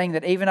doctors were saying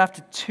that even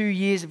after 2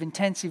 years of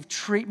intensive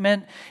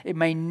treatment, it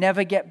may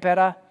never get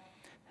better.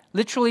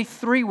 Literally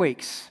 3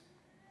 weeks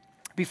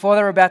before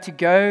they were about to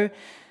go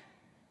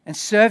and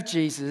serve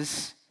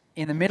Jesus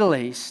in the Middle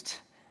East,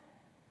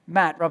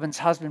 Matt, Robin's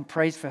husband,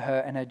 prays for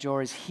her and her jaw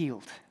is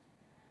healed.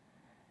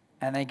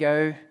 And they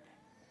go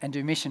and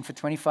do mission for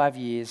 25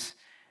 years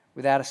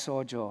without a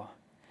sore jaw.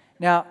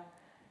 Now,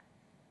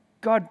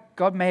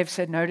 God may have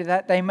said no to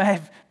that. They may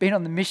have been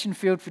on the mission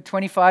field for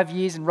 25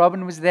 years and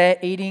Robin was there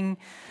eating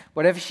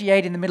whatever she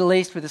ate in the Middle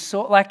East with a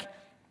sore,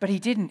 but he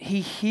didn't.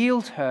 He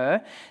healed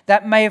her.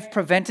 That may have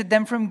prevented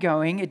them from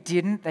going. It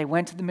didn't. They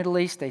went to the Middle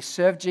East. They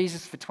served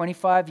Jesus for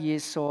 25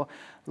 years, saw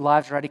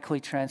lives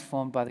radically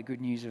transformed by the good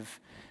news of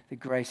the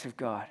grace of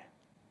God.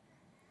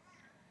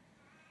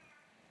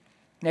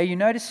 Now you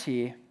notice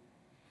here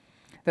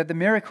that the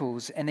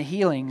miracles and the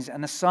healings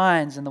and the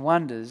signs and the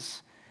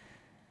wonders,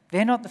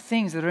 they're not the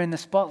things that are in the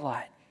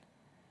spotlight.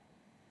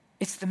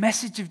 It's the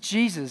message of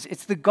Jesus.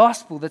 It's the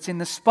gospel that's in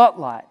the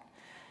spotlight.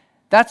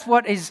 That's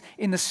what is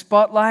in the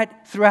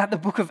spotlight throughout the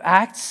book of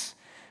Acts,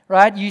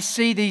 right? You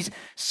see these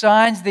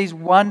signs, these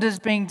wonders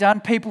being done.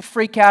 People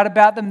freak out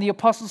about them. The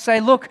apostles say,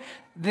 look,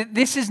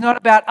 this is not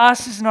about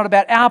us. This is not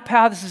about our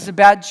power. This is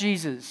about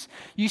Jesus.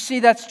 You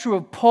see that's true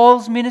of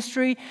Paul's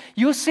ministry.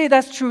 You'll see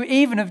that's true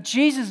even of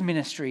Jesus'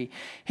 ministry.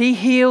 He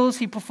heals,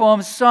 he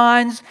performs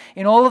signs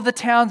in all of the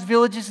towns,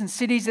 villages, and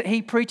cities that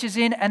he preaches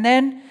in. And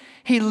then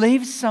he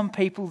leaves some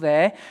people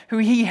there who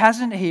he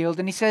hasn't healed.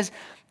 And he says,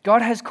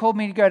 God has called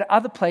me to go to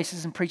other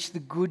places and preach the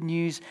good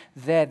news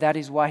there. That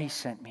is why he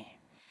sent me.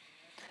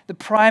 The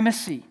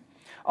primacy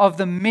of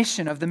the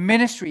mission, of the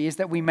ministry, is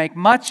that we make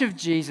much of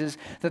Jesus,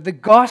 that the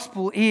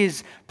gospel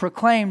is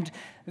proclaimed.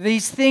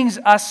 These things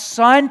are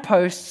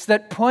signposts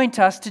that point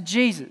us to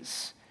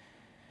Jesus.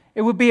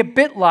 It would be a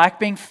bit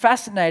like being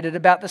fascinated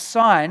about the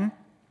sign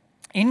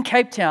in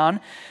Cape Town,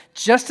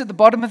 just at the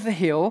bottom of the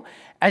hill.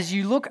 As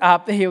you look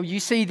up the hill, you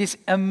see this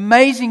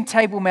amazing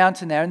Table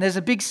Mountain there, and there's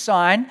a big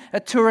sign, a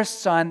tourist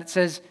sign that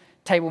says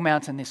Table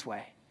Mountain this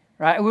way.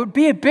 Right? It would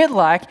be a bit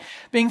like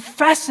being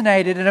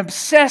fascinated and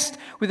obsessed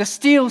with a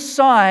steel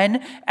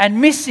sign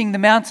and missing the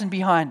mountain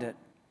behind it.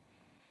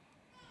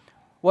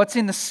 What's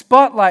in the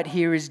spotlight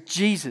here is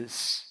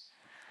Jesus.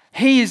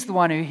 He is the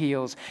one who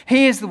heals.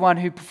 He is the one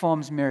who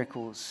performs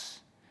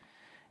miracles.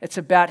 It's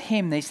about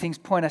him. These things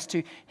point us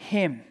to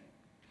him.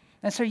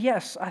 And so,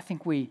 yes, I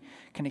think we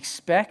can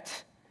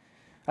expect,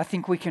 I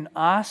think we can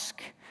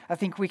ask, I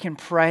think we can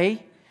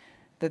pray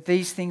that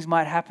these things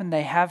might happen.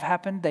 They have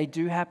happened. They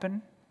do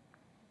happen.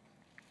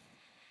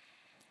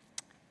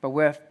 But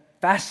we're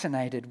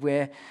fascinated,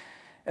 we're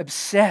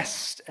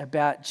obsessed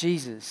about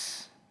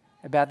Jesus,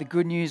 about the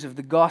good news of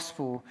the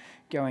gospel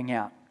going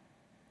out.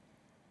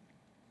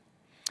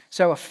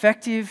 So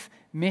effective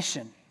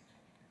mission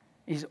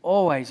is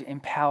always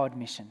empowered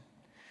mission.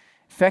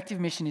 Effective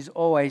mission is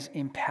always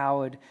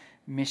empowered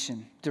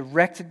mission,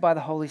 directed by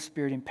the Holy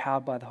Spirit,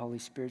 empowered by the Holy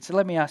Spirit. So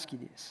let me ask you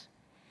this.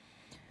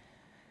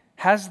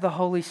 Has the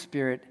Holy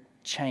Spirit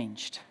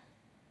changed?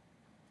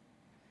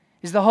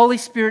 Is the Holy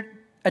Spirit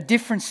a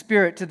different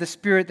spirit to the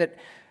spirit that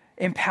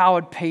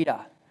empowered Peter,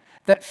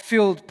 that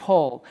filled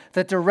Paul,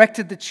 that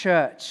directed the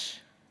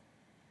church?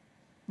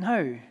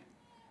 No.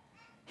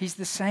 He's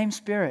the same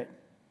Spirit.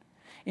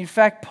 In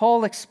fact,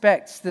 Paul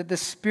expects that the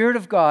Spirit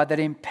of God that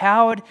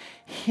empowered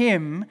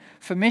him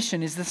for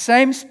mission is the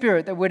same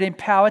Spirit that would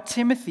empower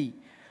Timothy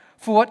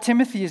for what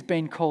Timothy has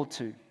been called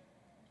to.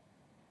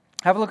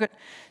 Have a look at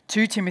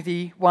 2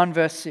 Timothy 1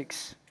 verse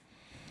 6.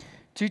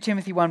 2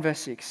 Timothy 1 verse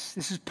 6.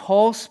 This is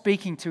Paul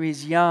speaking to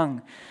his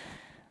young,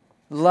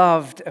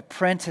 loved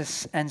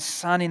apprentice and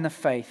son in the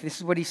faith. This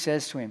is what he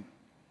says to him.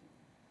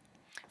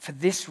 For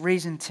this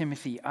reason,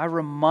 Timothy, I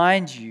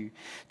remind you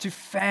to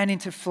fan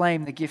into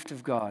flame the gift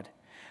of God,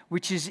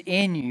 which is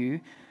in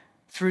you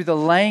through the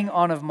laying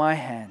on of my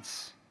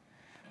hands.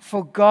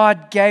 For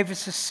God gave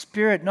us a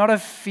spirit, not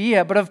of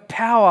fear, but of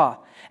power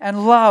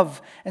and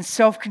love and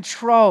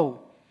self-control.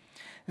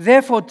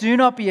 Therefore, do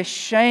not be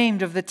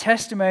ashamed of the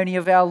testimony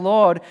of our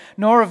Lord,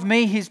 nor of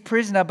me, his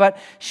prisoner, but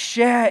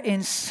share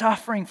in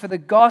suffering for the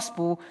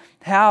gospel.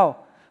 How?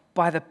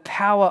 By the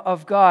power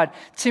of God.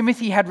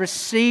 Timothy had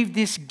received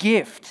this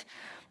gift.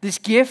 This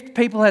gift,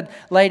 people had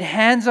laid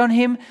hands on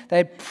him. They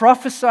had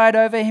prophesied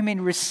over him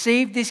and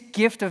received this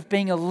gift of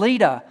being a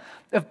leader,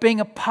 of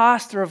being a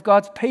pastor of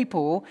God's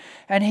people.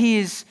 And he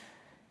is,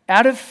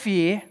 out of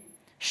fear,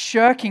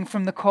 shirking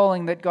from the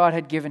calling that God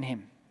had given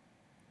him.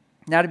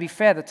 Now, to be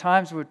fair, the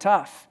times were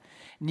tough.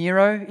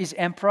 Nero is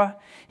emperor.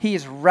 He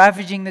is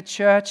ravaging the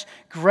church.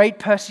 Great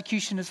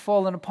persecution has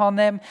fallen upon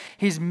them.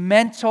 His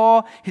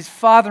mentor, his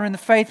father in the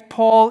faith,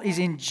 Paul, is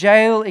in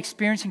jail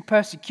experiencing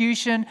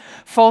persecution.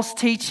 False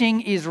teaching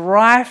is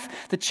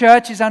rife. The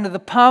church is under the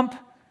pump.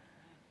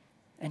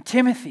 And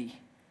Timothy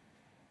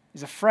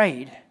is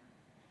afraid.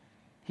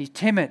 He's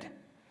timid.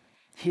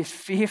 He is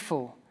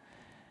fearful.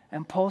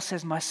 And Paul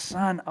says, my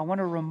son, I want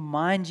to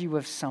remind you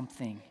of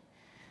something.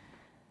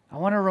 I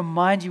want to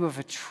remind you of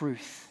a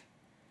truth.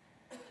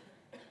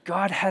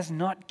 God has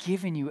not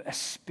given you a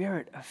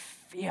spirit of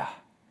fear.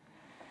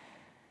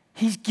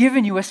 He's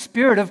given you a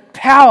spirit of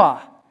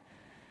power,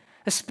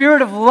 a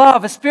spirit of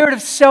love, a spirit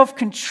of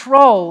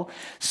self-control,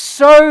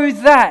 so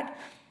that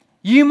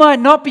You might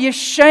not be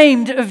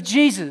ashamed of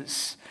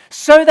Jesus,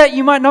 so that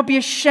you might not be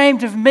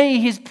ashamed of me,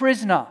 his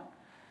prisoner.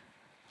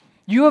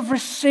 You have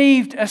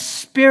received a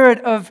spirit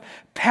of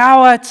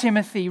power,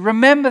 Timothy.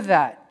 Remember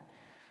that.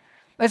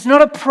 It's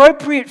not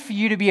appropriate for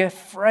you to be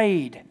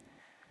afraid.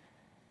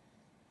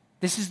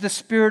 This is the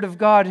Spirit of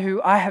God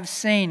who I have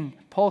seen,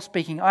 Paul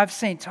speaking, I've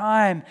seen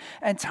time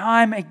and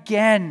time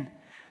again.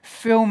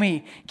 Fill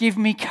me, give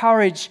me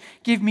courage,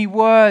 give me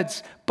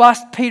words,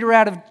 bust Peter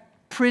out of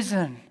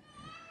prison.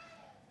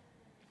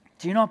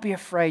 Do not be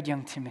afraid,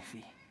 young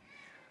Timothy.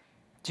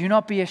 Do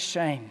not be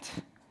ashamed,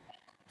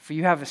 for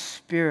you have a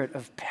spirit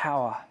of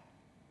power.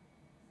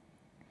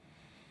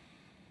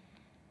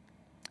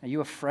 Are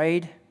you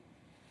afraid?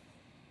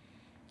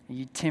 Are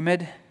you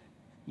timid?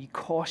 Are you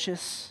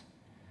cautious?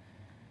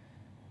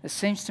 It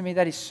seems to me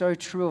that is so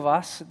true of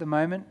us at the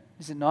moment,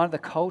 is it not? The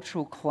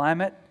cultural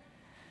climate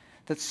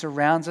that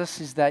surrounds us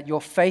is that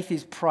your faith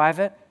is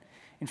private.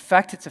 In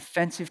fact, it's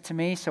offensive to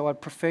me, so I'd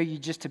prefer you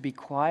just to be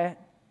quiet.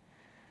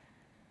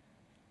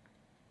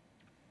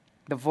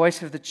 The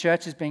voice of the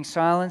church is being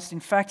silenced.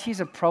 In fact, here's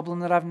a problem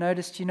that I've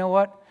noticed. You know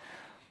what?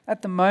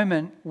 At the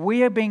moment,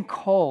 we are being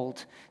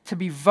called to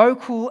be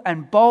vocal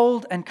and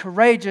bold and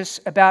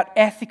courageous about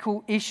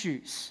ethical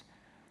issues.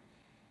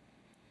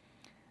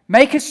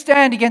 Make a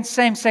stand against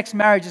same-sex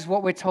marriage is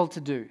what we're told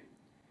to do.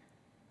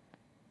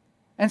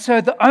 And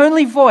so the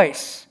only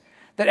voice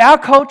that our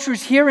culture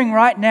is hearing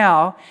right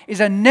now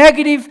is a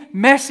negative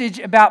message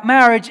about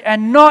marriage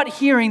and not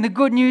hearing the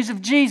good news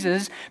of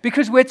Jesus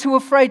because we're too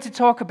afraid to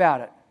talk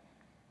about it.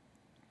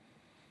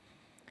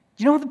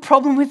 You know what the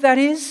problem with that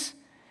is?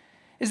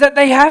 Is that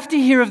they have to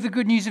hear of the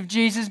good news of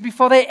Jesus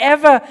before they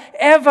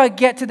ever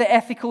get to the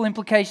ethical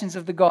implications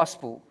of the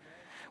gospel.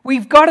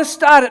 We've got to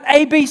start at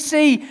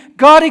ABC.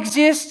 God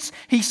exists.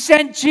 He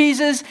sent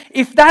Jesus.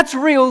 If that's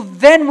real,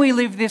 then we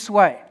live this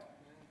way.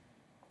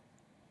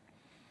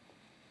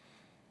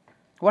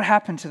 What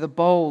happened to the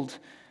bold,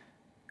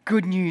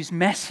 good news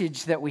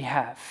message that we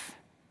have?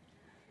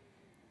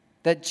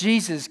 That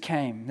Jesus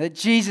came, that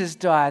Jesus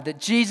died, that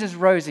Jesus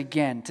rose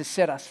again to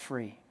set us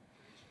free.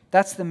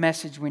 That's the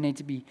message we need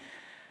to be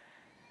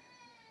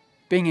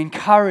being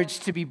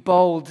encouraged to be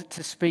bold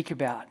to speak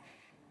about.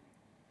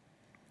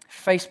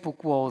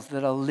 Facebook walls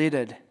that are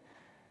littered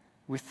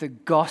with the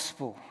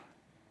gospel,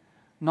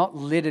 not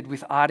littered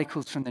with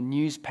articles from the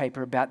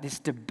newspaper about this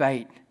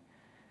debate.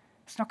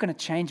 It's not going to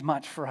change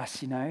much for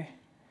us, you know.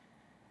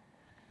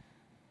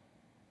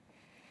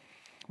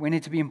 We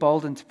need to be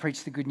emboldened to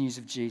preach the good news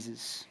of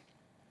Jesus.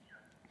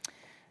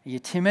 Are you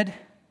timid? Are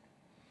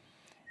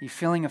you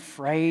feeling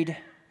afraid?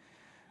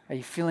 Are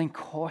you feeling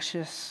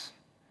cautious?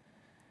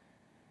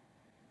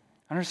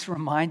 I want to just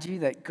remind you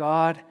that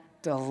God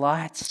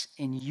delights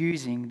in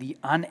using the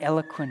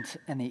uneloquent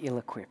and the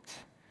ill-equipped.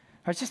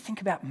 Right, just think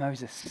about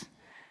Moses.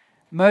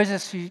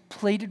 Moses who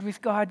pleaded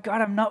with God,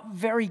 God, I'm not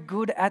very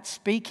good at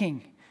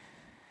speaking,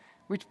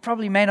 which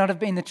probably may not have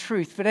been the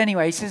truth. But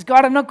anyway, he says,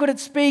 God, I'm not good at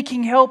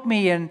speaking, help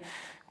me. And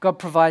God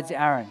provides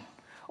Aaron.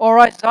 Or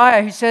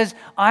Isaiah who says,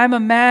 I am a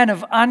man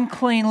of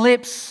unclean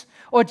lips.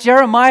 Or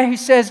Jeremiah who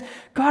says,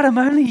 God, I'm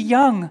only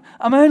young.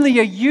 I'm only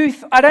a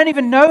youth. I don't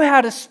even know how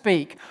to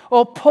speak.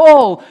 Or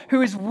Paul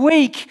who is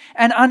weak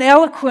and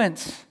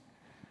uneloquent.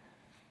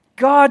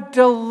 God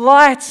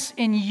delights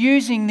in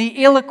using the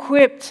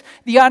ill-equipped,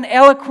 the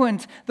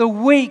uneloquent, the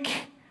weak.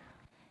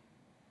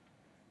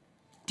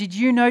 Did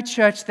you know,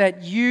 church,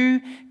 that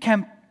you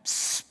can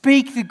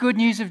speak the good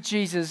news of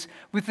Jesus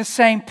with the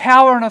same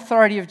power and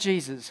authority of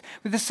Jesus,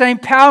 with the same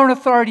power and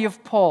authority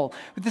of Paul,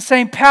 with the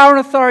same power and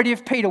authority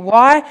of Peter?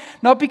 Why?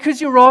 Not because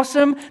you're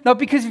awesome, not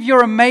because of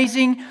your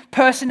amazing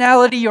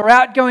personality, your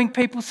outgoing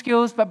people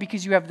skills, but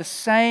because you have the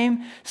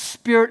same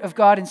Spirit of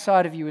God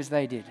inside of you as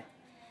they did.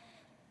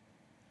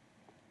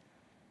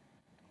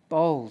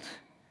 Bold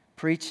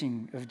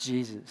preaching of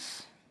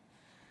Jesus.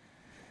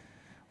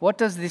 What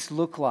does this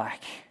look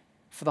like?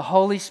 For the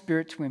Holy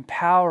Spirit to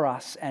empower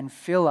us and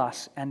fill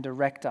us and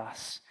direct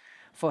us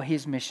for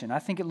His mission. I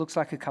think it looks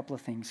like a couple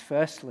of things.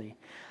 Firstly,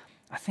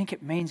 I think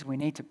it means we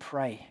need to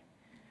pray.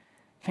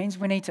 It means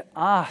we need to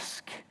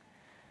ask,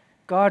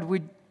 God,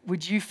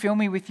 would you fill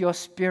me with your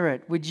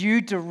Spirit? Would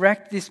you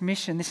direct this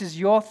mission? This is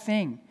your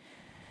thing.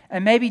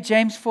 And maybe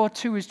James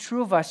 4:2 is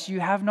true of us. You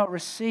have not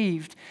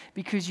received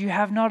because you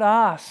have not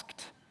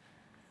asked.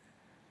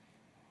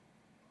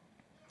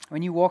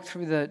 When you walk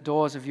through the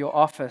doors of your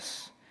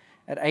office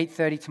at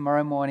 8:30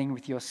 tomorrow morning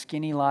with your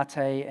skinny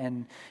latte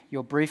and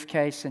your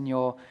briefcase and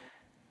will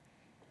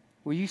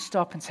you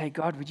stop and say,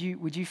 God, would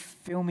you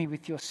fill me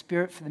with your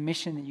Spirit for the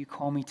mission that you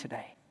call me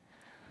today?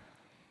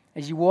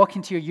 As you walk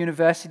into your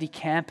university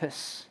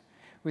campus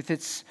with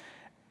its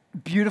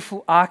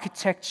beautiful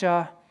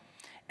architecture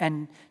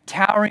and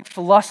towering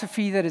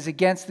philosophy that is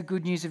against the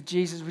good news of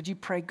Jesus, would you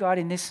pray, God,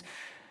 in this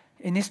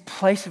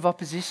place of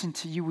opposition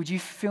to you, would you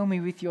fill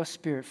me with your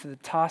Spirit for the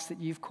task that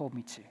you've called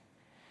me to?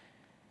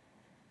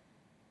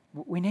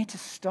 We need to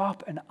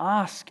stop and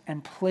ask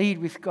and plead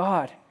with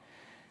God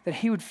that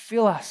He would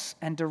fill us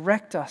and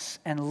direct us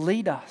and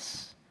lead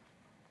us.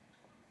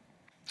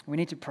 We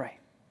need to pray.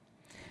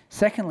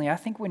 Secondly, I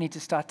think we need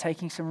to start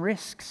taking some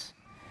risks.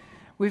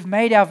 We've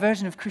made our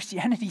version of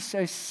Christianity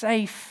so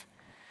safe.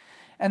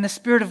 And the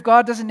Spirit of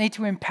God doesn't need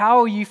to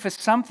empower you for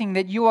something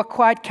that you are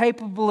quite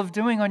capable of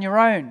doing on your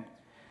own.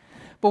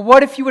 But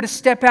what if you were to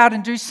step out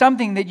and do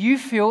something that you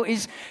feel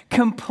is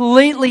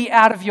completely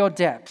out of your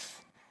depth?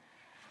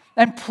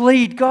 And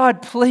plead,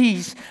 God,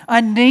 please, I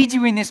need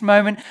you in this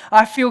moment.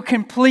 I feel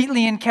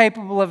completely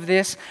incapable of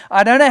this.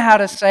 I don't know how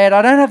to say it.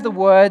 I don't have the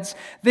words.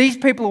 These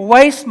people are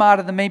way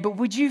smarter than me, but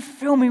would you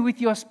fill me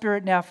with your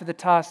Spirit now for the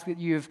task that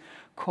you've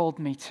called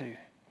me to?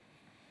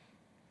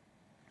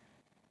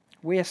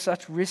 We are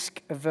such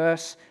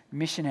risk-averse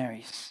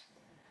missionaries.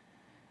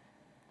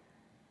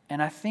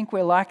 And I think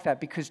we're like that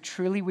because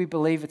truly we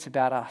believe it's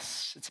about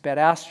us. It's about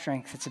our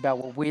strength. It's about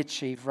what we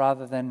achieve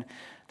rather than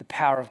the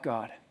power of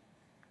God.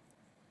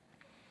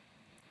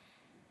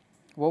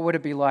 What would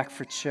it be like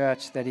for a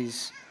church that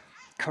is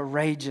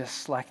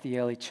courageous like the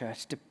early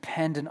church,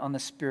 dependent on the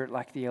Spirit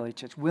like the early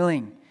church,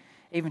 willing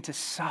even to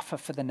suffer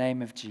for the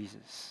name of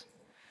Jesus?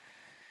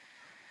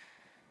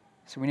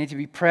 So we need to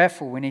be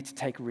prayerful. We need to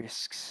take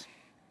risks.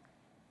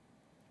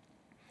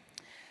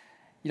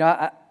 You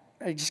know,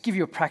 I just give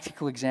you a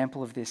practical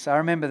example of this. I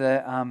remember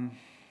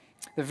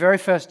the very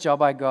first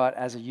job I got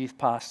as a youth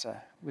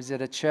pastor was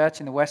at a church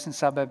in the western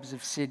suburbs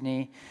of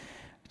Sydney,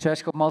 a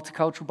church called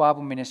Multicultural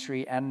Bible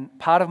Ministry, and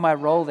part of my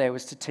role there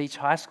was to teach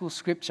high school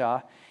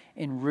scripture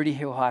in Rooty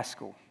Hill High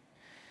School.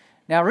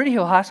 Now, Rooty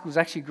Hill High School is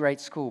actually a great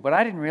school, but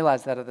I didn't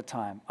realize that at the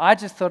time. I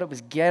just thought it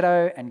was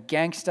ghetto and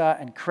gangster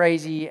and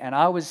crazy, and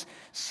I was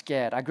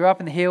scared. I grew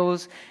up in the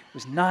hills. It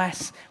was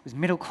nice. It was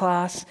middle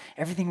class.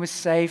 Everything was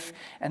safe.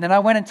 And then I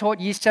went and taught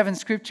Year 7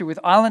 scripture with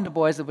Islander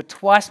boys that were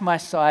twice my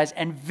size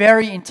and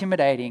very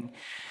intimidating.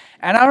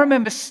 And I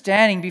remember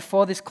standing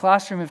before this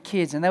classroom of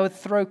kids, and they would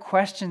throw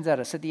questions at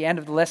us at the end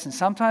of the lesson,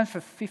 sometimes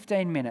for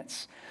 15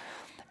 minutes.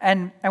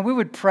 And we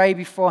would pray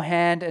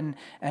beforehand and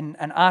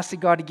ask the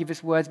God to give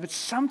us words. But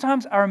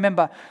sometimes I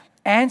remember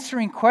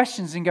answering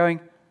questions and going,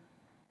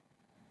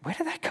 where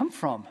did that come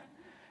from?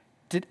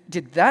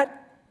 Did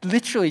that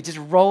literally just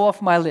roll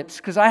off my lips?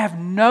 Because I have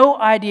no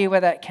idea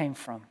where that came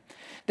from.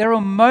 There were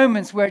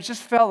moments where it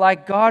just felt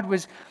like God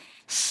was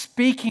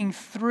speaking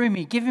through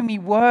me, giving me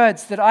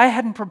words that I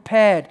hadn't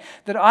prepared,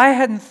 that I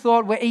hadn't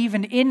thought were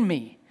even in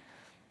me.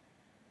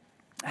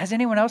 Has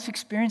anyone else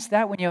experienced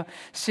that when you're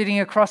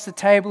sitting across the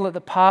table at the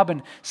pub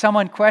and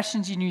someone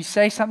questions you and you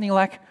say something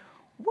like,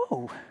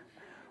 whoa,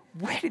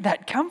 where did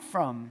that come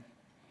from?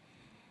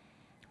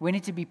 We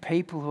need to be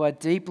people who are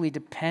deeply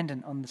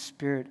dependent on the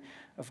Spirit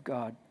of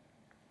God.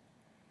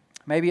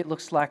 Maybe it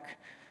looks like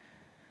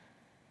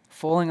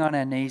falling on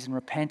our knees and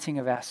repenting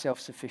of our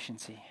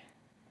self-sufficiency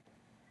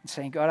and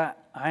saying, God,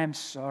 I am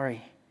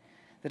sorry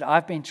that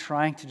I've been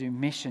trying to do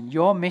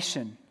your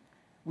mission,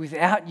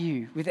 without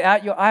you,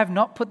 I have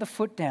not put the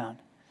foot down.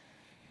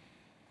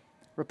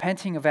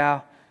 Repenting of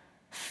our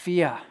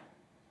fear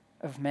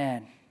of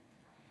man.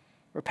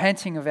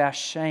 Repenting of our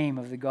shame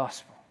of the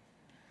gospel.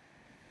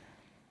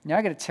 Now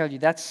I got to tell you,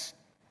 that's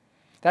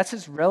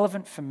as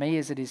relevant for me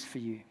as it is for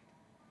you.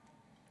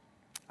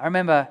 I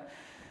remember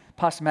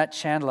Pastor Matt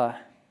Chandler,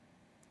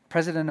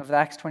 president of the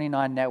Acts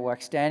 29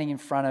 network, standing in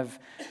front of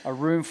a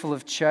room full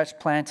of church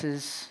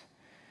planters,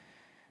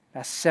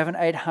 about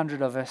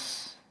 700-800 of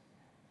us,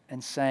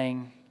 and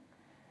saying,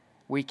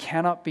 we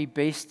cannot be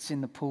beasts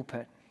in the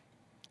pulpit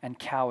and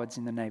cowards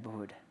in the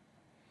neighborhood.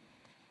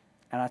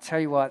 And I tell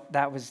you what,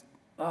 there was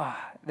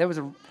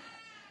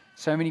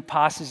so many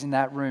pastors in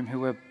that room who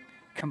were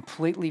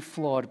completely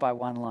floored by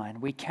one line.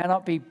 We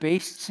cannot be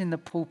beasts in the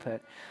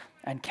pulpit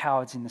and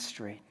cowards in the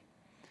street.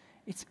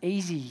 It's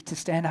easy to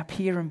stand up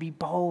here and be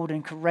bold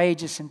and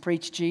courageous and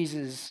preach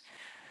Jesus.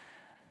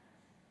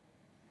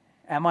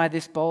 Am I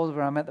this bold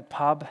when I'm at the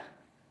pub?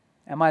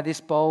 Am I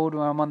this bold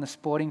when I'm on the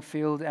sporting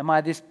field? Am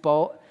I this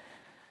bold?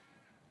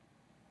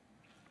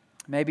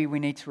 Maybe we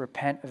need to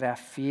repent of our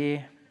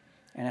fear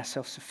and our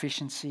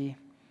self-sufficiency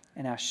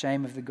and our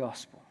shame of the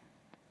gospel.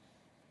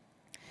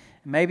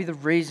 And maybe the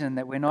reason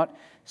that we're not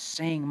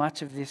seeing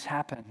much of this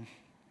happen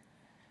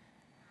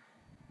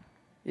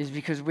is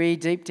because we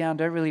deep down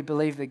don't really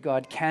believe that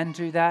God can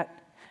do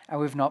that, and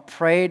we've not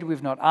prayed,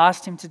 we've not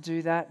asked Him to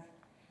do that.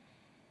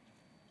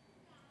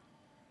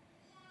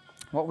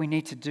 What we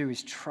need to do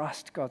is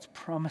trust God's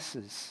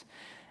promises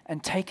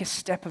and take a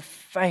step of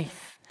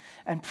faith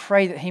and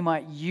pray that He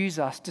might use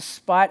us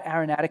despite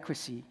our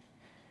inadequacy.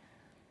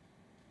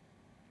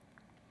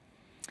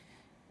 I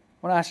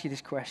want to ask you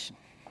this question.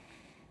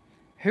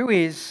 Who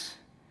is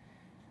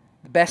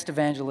the best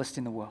evangelist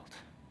in the world?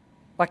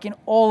 Like in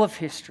all of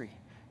history,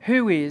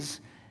 who is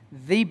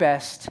the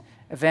best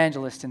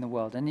evangelist in the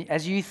world? And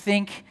as you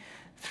think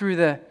through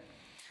the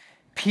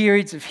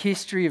periods of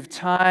history, of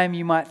time,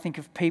 you might think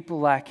of people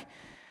like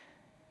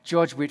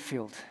George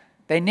Whitefield.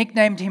 They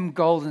nicknamed him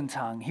Golden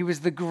Tongue. He was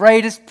the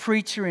greatest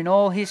preacher in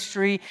all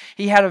history.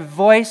 He had a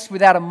voice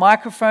without a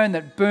microphone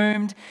that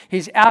boomed.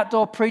 His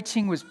outdoor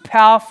preaching was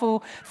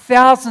powerful.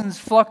 Thousands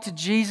flocked to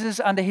Jesus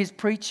under his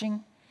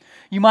preaching.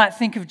 You might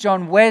think of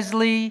John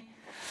Wesley.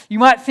 You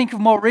might think of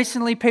more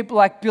recently people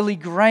like Billy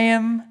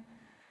Graham.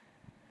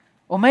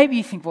 Or maybe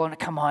you think, well,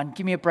 come on,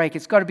 give me a break.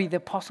 It's got to be the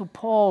Apostle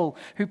Paul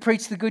who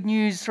preached the good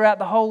news throughout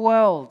the whole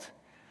world.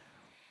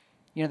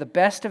 You know, the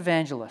best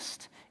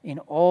evangelist in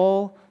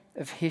all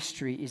of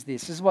history is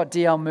this. This is what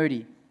D.L.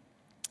 Moody,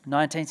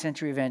 19th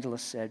century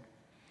evangelist, said.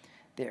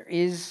 There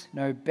is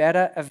no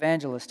better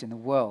evangelist in the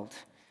world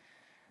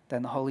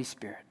than the Holy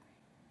Spirit.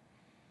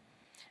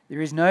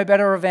 There is no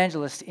better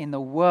evangelist in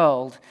the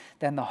world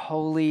than the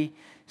Holy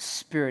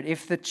Spirit.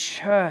 If the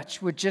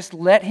church would just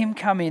let him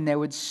come in, there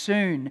would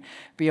soon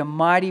be a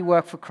mighty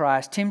work for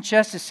Christ. Tim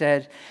Chester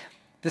said,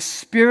 the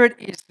Spirit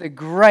is the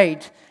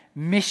great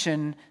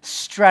mission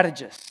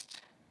strategist.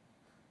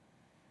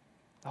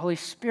 The Holy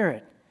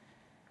Spirit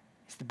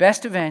is the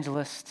best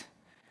evangelist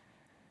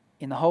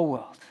in the whole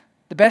world,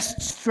 the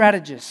best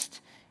strategist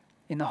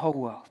in the whole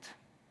world.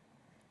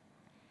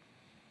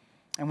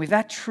 And with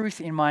that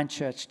truth in mind,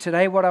 church,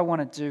 today what I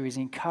want to do is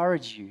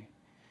encourage you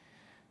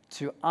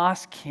to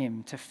ask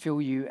Him to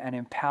fill you and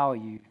empower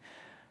you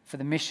for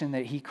the mission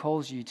that He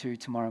calls you to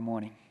tomorrow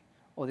morning,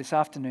 or this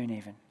afternoon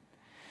even.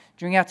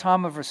 During our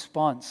time of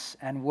response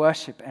and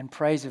worship and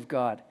praise of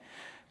God,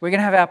 we're going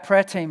to have our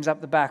prayer teams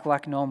up the back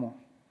like normal.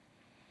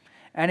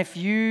 And if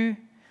you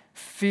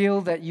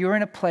feel that you're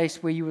in a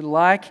place where you would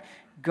like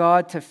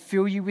God to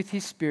fill you with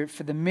His Spirit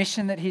for the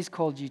mission that He's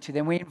called you to,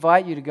 then we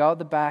invite you to go at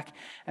the back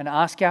and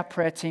ask our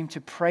prayer team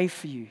to pray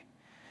for you,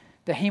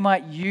 that He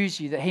might use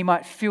you, that He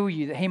might fill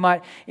you, that He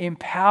might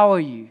empower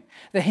you,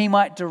 that He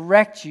might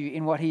direct you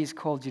in what He has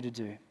called you to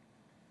do.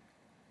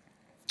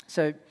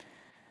 So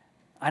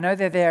I know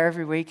they're there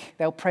every week.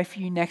 They'll pray for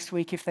you next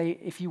week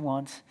if you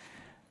want.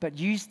 But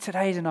use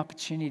today as an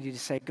opportunity to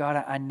say,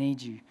 God, I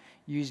need you.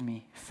 Use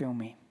me, fill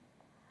me.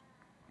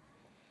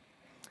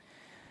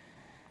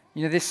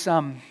 You know, this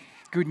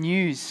good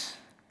news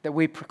that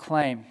we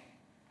proclaim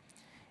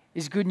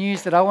is good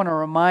news that I want to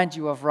remind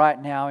you of right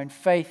now in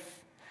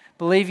faith,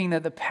 believing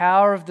that the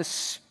power of the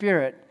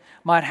Spirit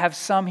might have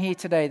some here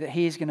today that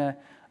He is going to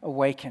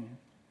awaken.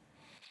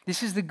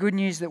 This is the good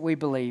news that we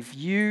believe.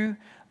 You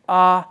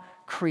are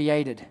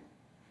created.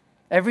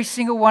 Every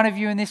single one of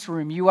you in this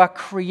room, you are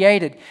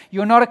created.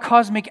 You're not a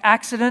cosmic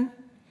accident.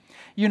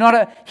 You're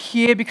not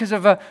here because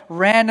of a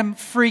random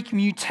freak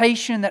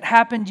mutation that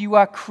happened. You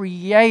are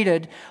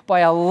created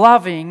by a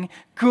loving,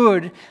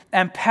 good,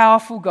 and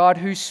powerful God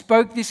who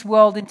spoke this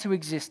world into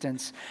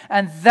existence.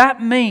 And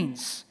that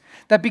means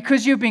that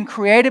because you've been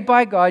created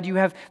by God, you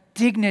have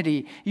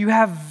dignity, you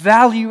have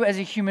value as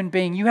a human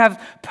being, you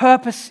have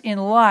purpose in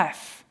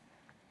life.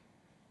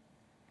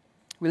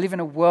 We live in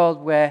a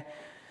world where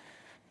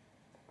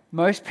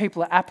most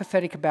people are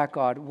apathetic about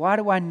God. Why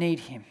do I need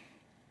Him?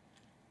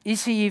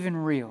 Is He even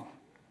real?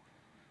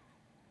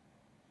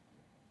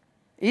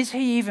 Is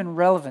He even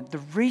relevant? The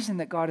reason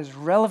that God is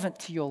relevant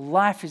to your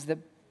life is that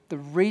the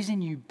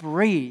reason you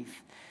breathe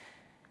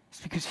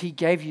is because He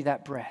gave you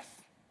that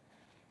breath.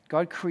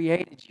 God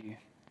created you.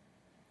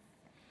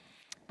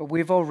 But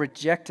we've all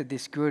rejected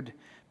this good,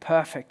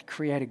 perfect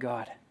Creator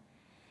God.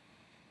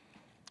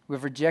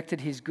 We've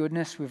rejected His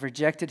goodness. We've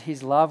rejected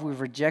His love. We've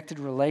rejected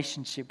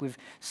relationship. We've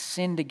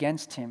sinned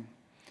against Him.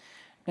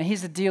 Now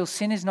here's the deal.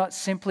 Sin is not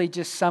simply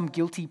just some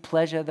guilty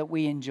pleasure that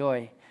we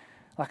enjoy,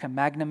 like a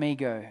Magnum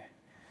ego.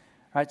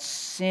 Right?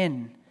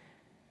 Sin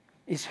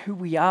is who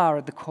we are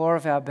at the core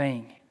of our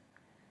being.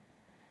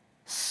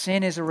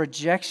 Sin is a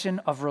rejection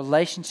of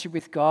relationship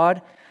with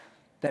God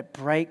that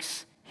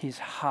breaks His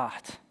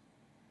heart.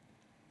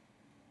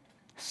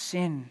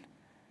 Sin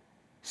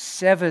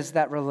severs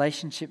that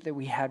relationship that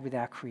we had with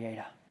our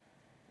Creator.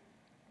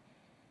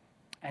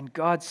 And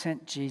God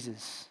sent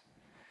Jesus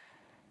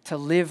to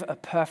live a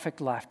perfect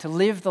life, to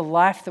live the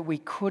life that we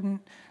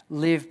couldn't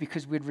live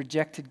because we'd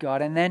rejected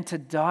God, and then to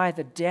die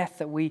the death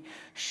that we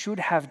should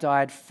have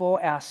died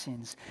for our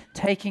sins,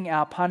 taking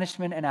our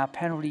punishment and our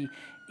penalty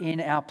in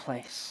our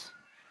place.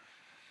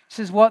 This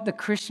is what the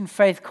Christian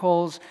faith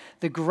calls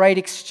the great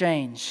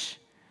exchange,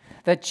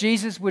 that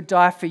Jesus would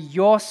die for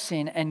your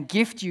sin and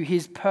gift you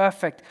His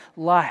perfect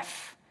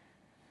life.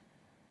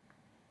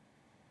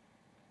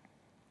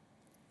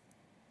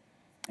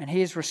 And He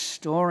is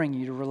restoring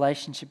you to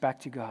relationship back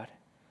to God.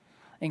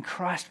 In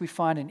Christ we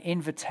find an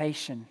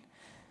invitation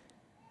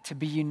to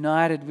be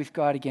united with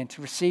God again,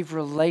 to receive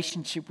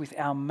relationship with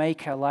our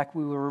Maker like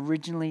we were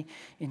originally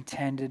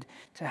intended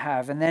to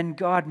have. And then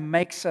God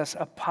makes us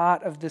a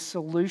part of the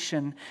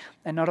solution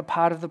and not a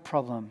part of the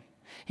problem.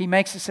 He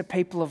makes us a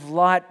people of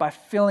light by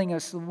filling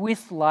us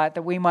with light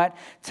that we might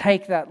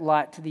take that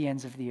light to the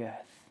ends of the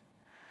earth.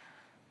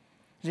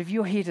 If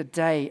you're here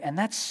today and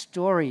that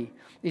story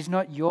is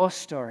not your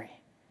story,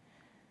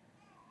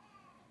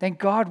 then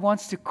God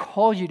wants to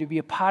call you to be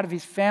a part of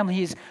His family.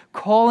 He is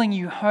calling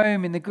you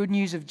home in the good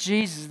news of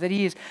Jesus, that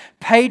He has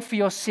paid for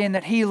your sin,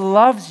 that He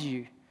loves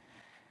you,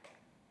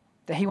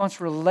 that He wants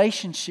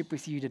relationship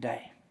with you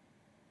today.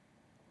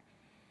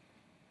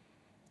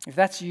 If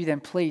that's you, then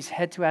please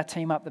head to our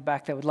team up the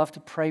back. They would love to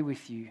pray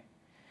with you,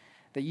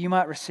 that you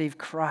might receive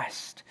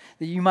Christ,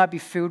 that you might be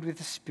filled with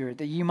the Spirit,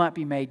 that you might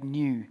be made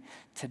new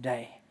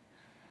today.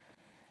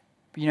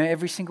 But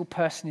every single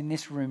person in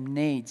this room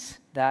needs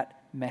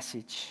that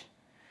message.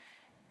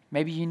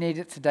 Maybe you need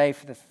it today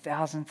for the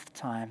 1,000th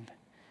time.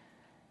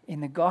 In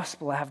the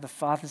gospel, I have the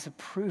Father's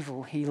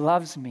approval. He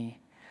loves me.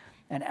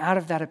 And out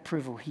of that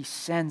approval, He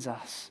sends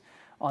us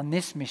on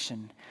this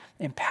mission,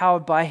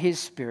 empowered by His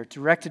Spirit,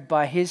 directed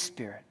by His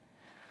Spirit,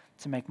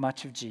 to make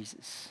much of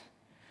Jesus.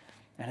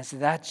 And it's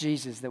that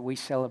Jesus that we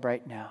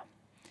celebrate now.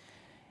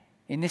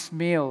 In this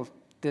meal,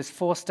 there's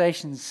 4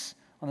 stations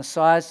on the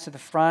sides to the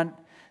front.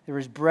 There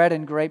is bread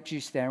and grape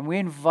juice there. And we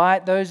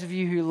invite those of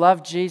you who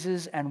love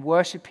Jesus and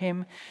worship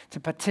Him to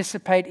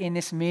participate in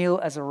this meal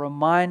as a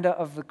reminder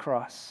of the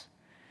cross.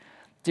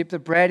 Dip the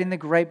bread in the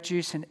grape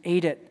juice and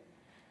eat it.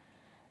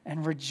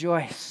 And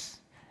rejoice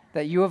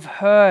that you have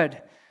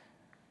heard,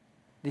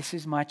 "This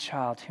is my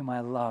child whom I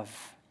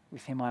love.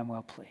 With him I am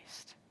well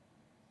pleased."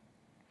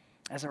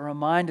 As a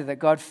reminder that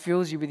God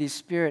fills you with His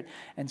Spirit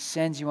and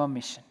sends you on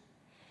mission.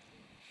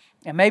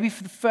 And maybe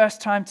for the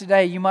first time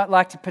today, you might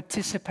like to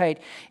participate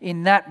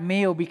in that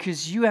meal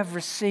because you have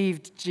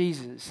received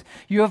Jesus.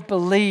 You have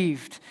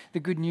believed the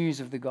good news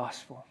of the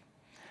gospel.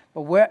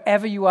 But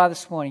wherever you are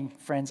this morning,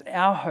 friends,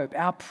 our hope,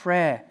 our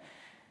prayer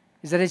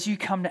is that as you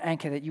come to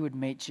Anchor, that you would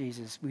meet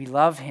Jesus. We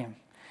love Him.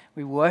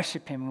 We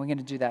worship Him, and we're going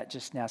to do that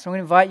just now. So I'm going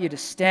to invite you to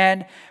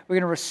stand. We're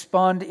going to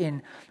respond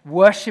in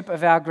worship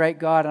of our great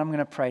God, and I'm going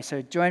to pray.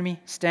 So join me,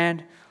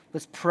 stand,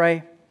 let's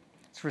pray.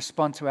 Let's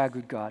respond to our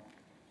good God.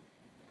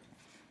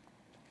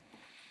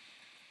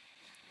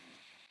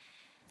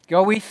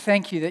 God, we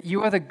thank You that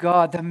You are the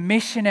God, the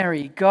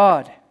missionary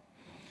God,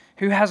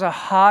 who has a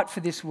heart for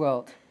this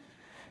world,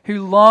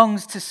 who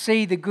longs to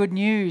see the good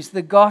news,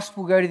 the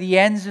gospel, go to the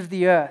ends of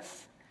the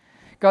earth.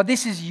 God,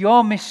 this is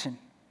Your mission.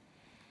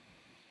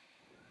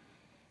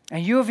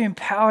 And You have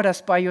empowered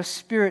us by Your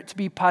Spirit to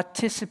be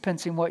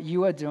participants in what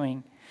You are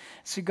doing.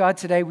 So God,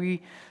 today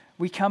we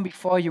come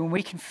before You and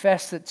we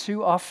confess that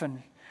too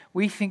often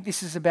we think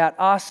this is about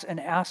us and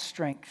our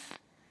strength.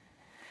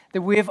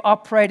 That we have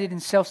operated in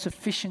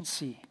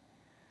self-sufficiency.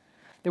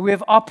 That we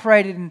have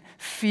operated in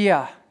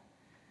fear.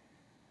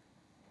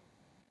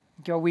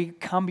 God, we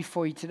come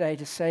before You today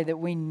to say that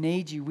we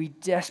need You. We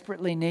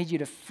desperately need You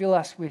to fill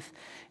us with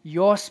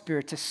Your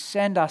Spirit, to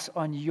send us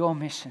on Your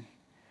mission.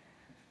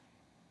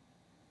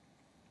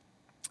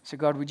 So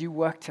God, would You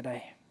work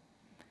today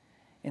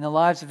in the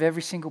lives of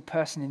every single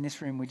person in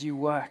this room? Would You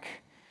work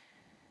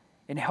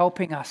in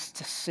helping us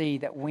to see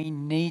that we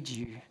need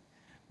You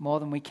more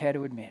than we care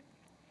to admit?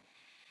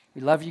 We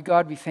love You,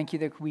 God. We thank You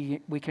that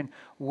we can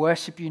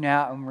worship You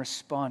now and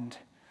respond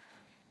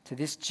to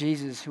this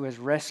Jesus who has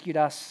rescued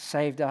us,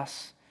 saved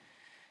us.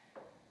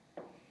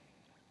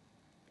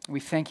 We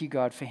thank You,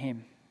 God, for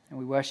Him. And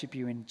we worship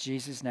You in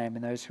Jesus' name.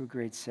 And those who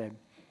agreed said,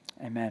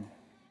 Amen.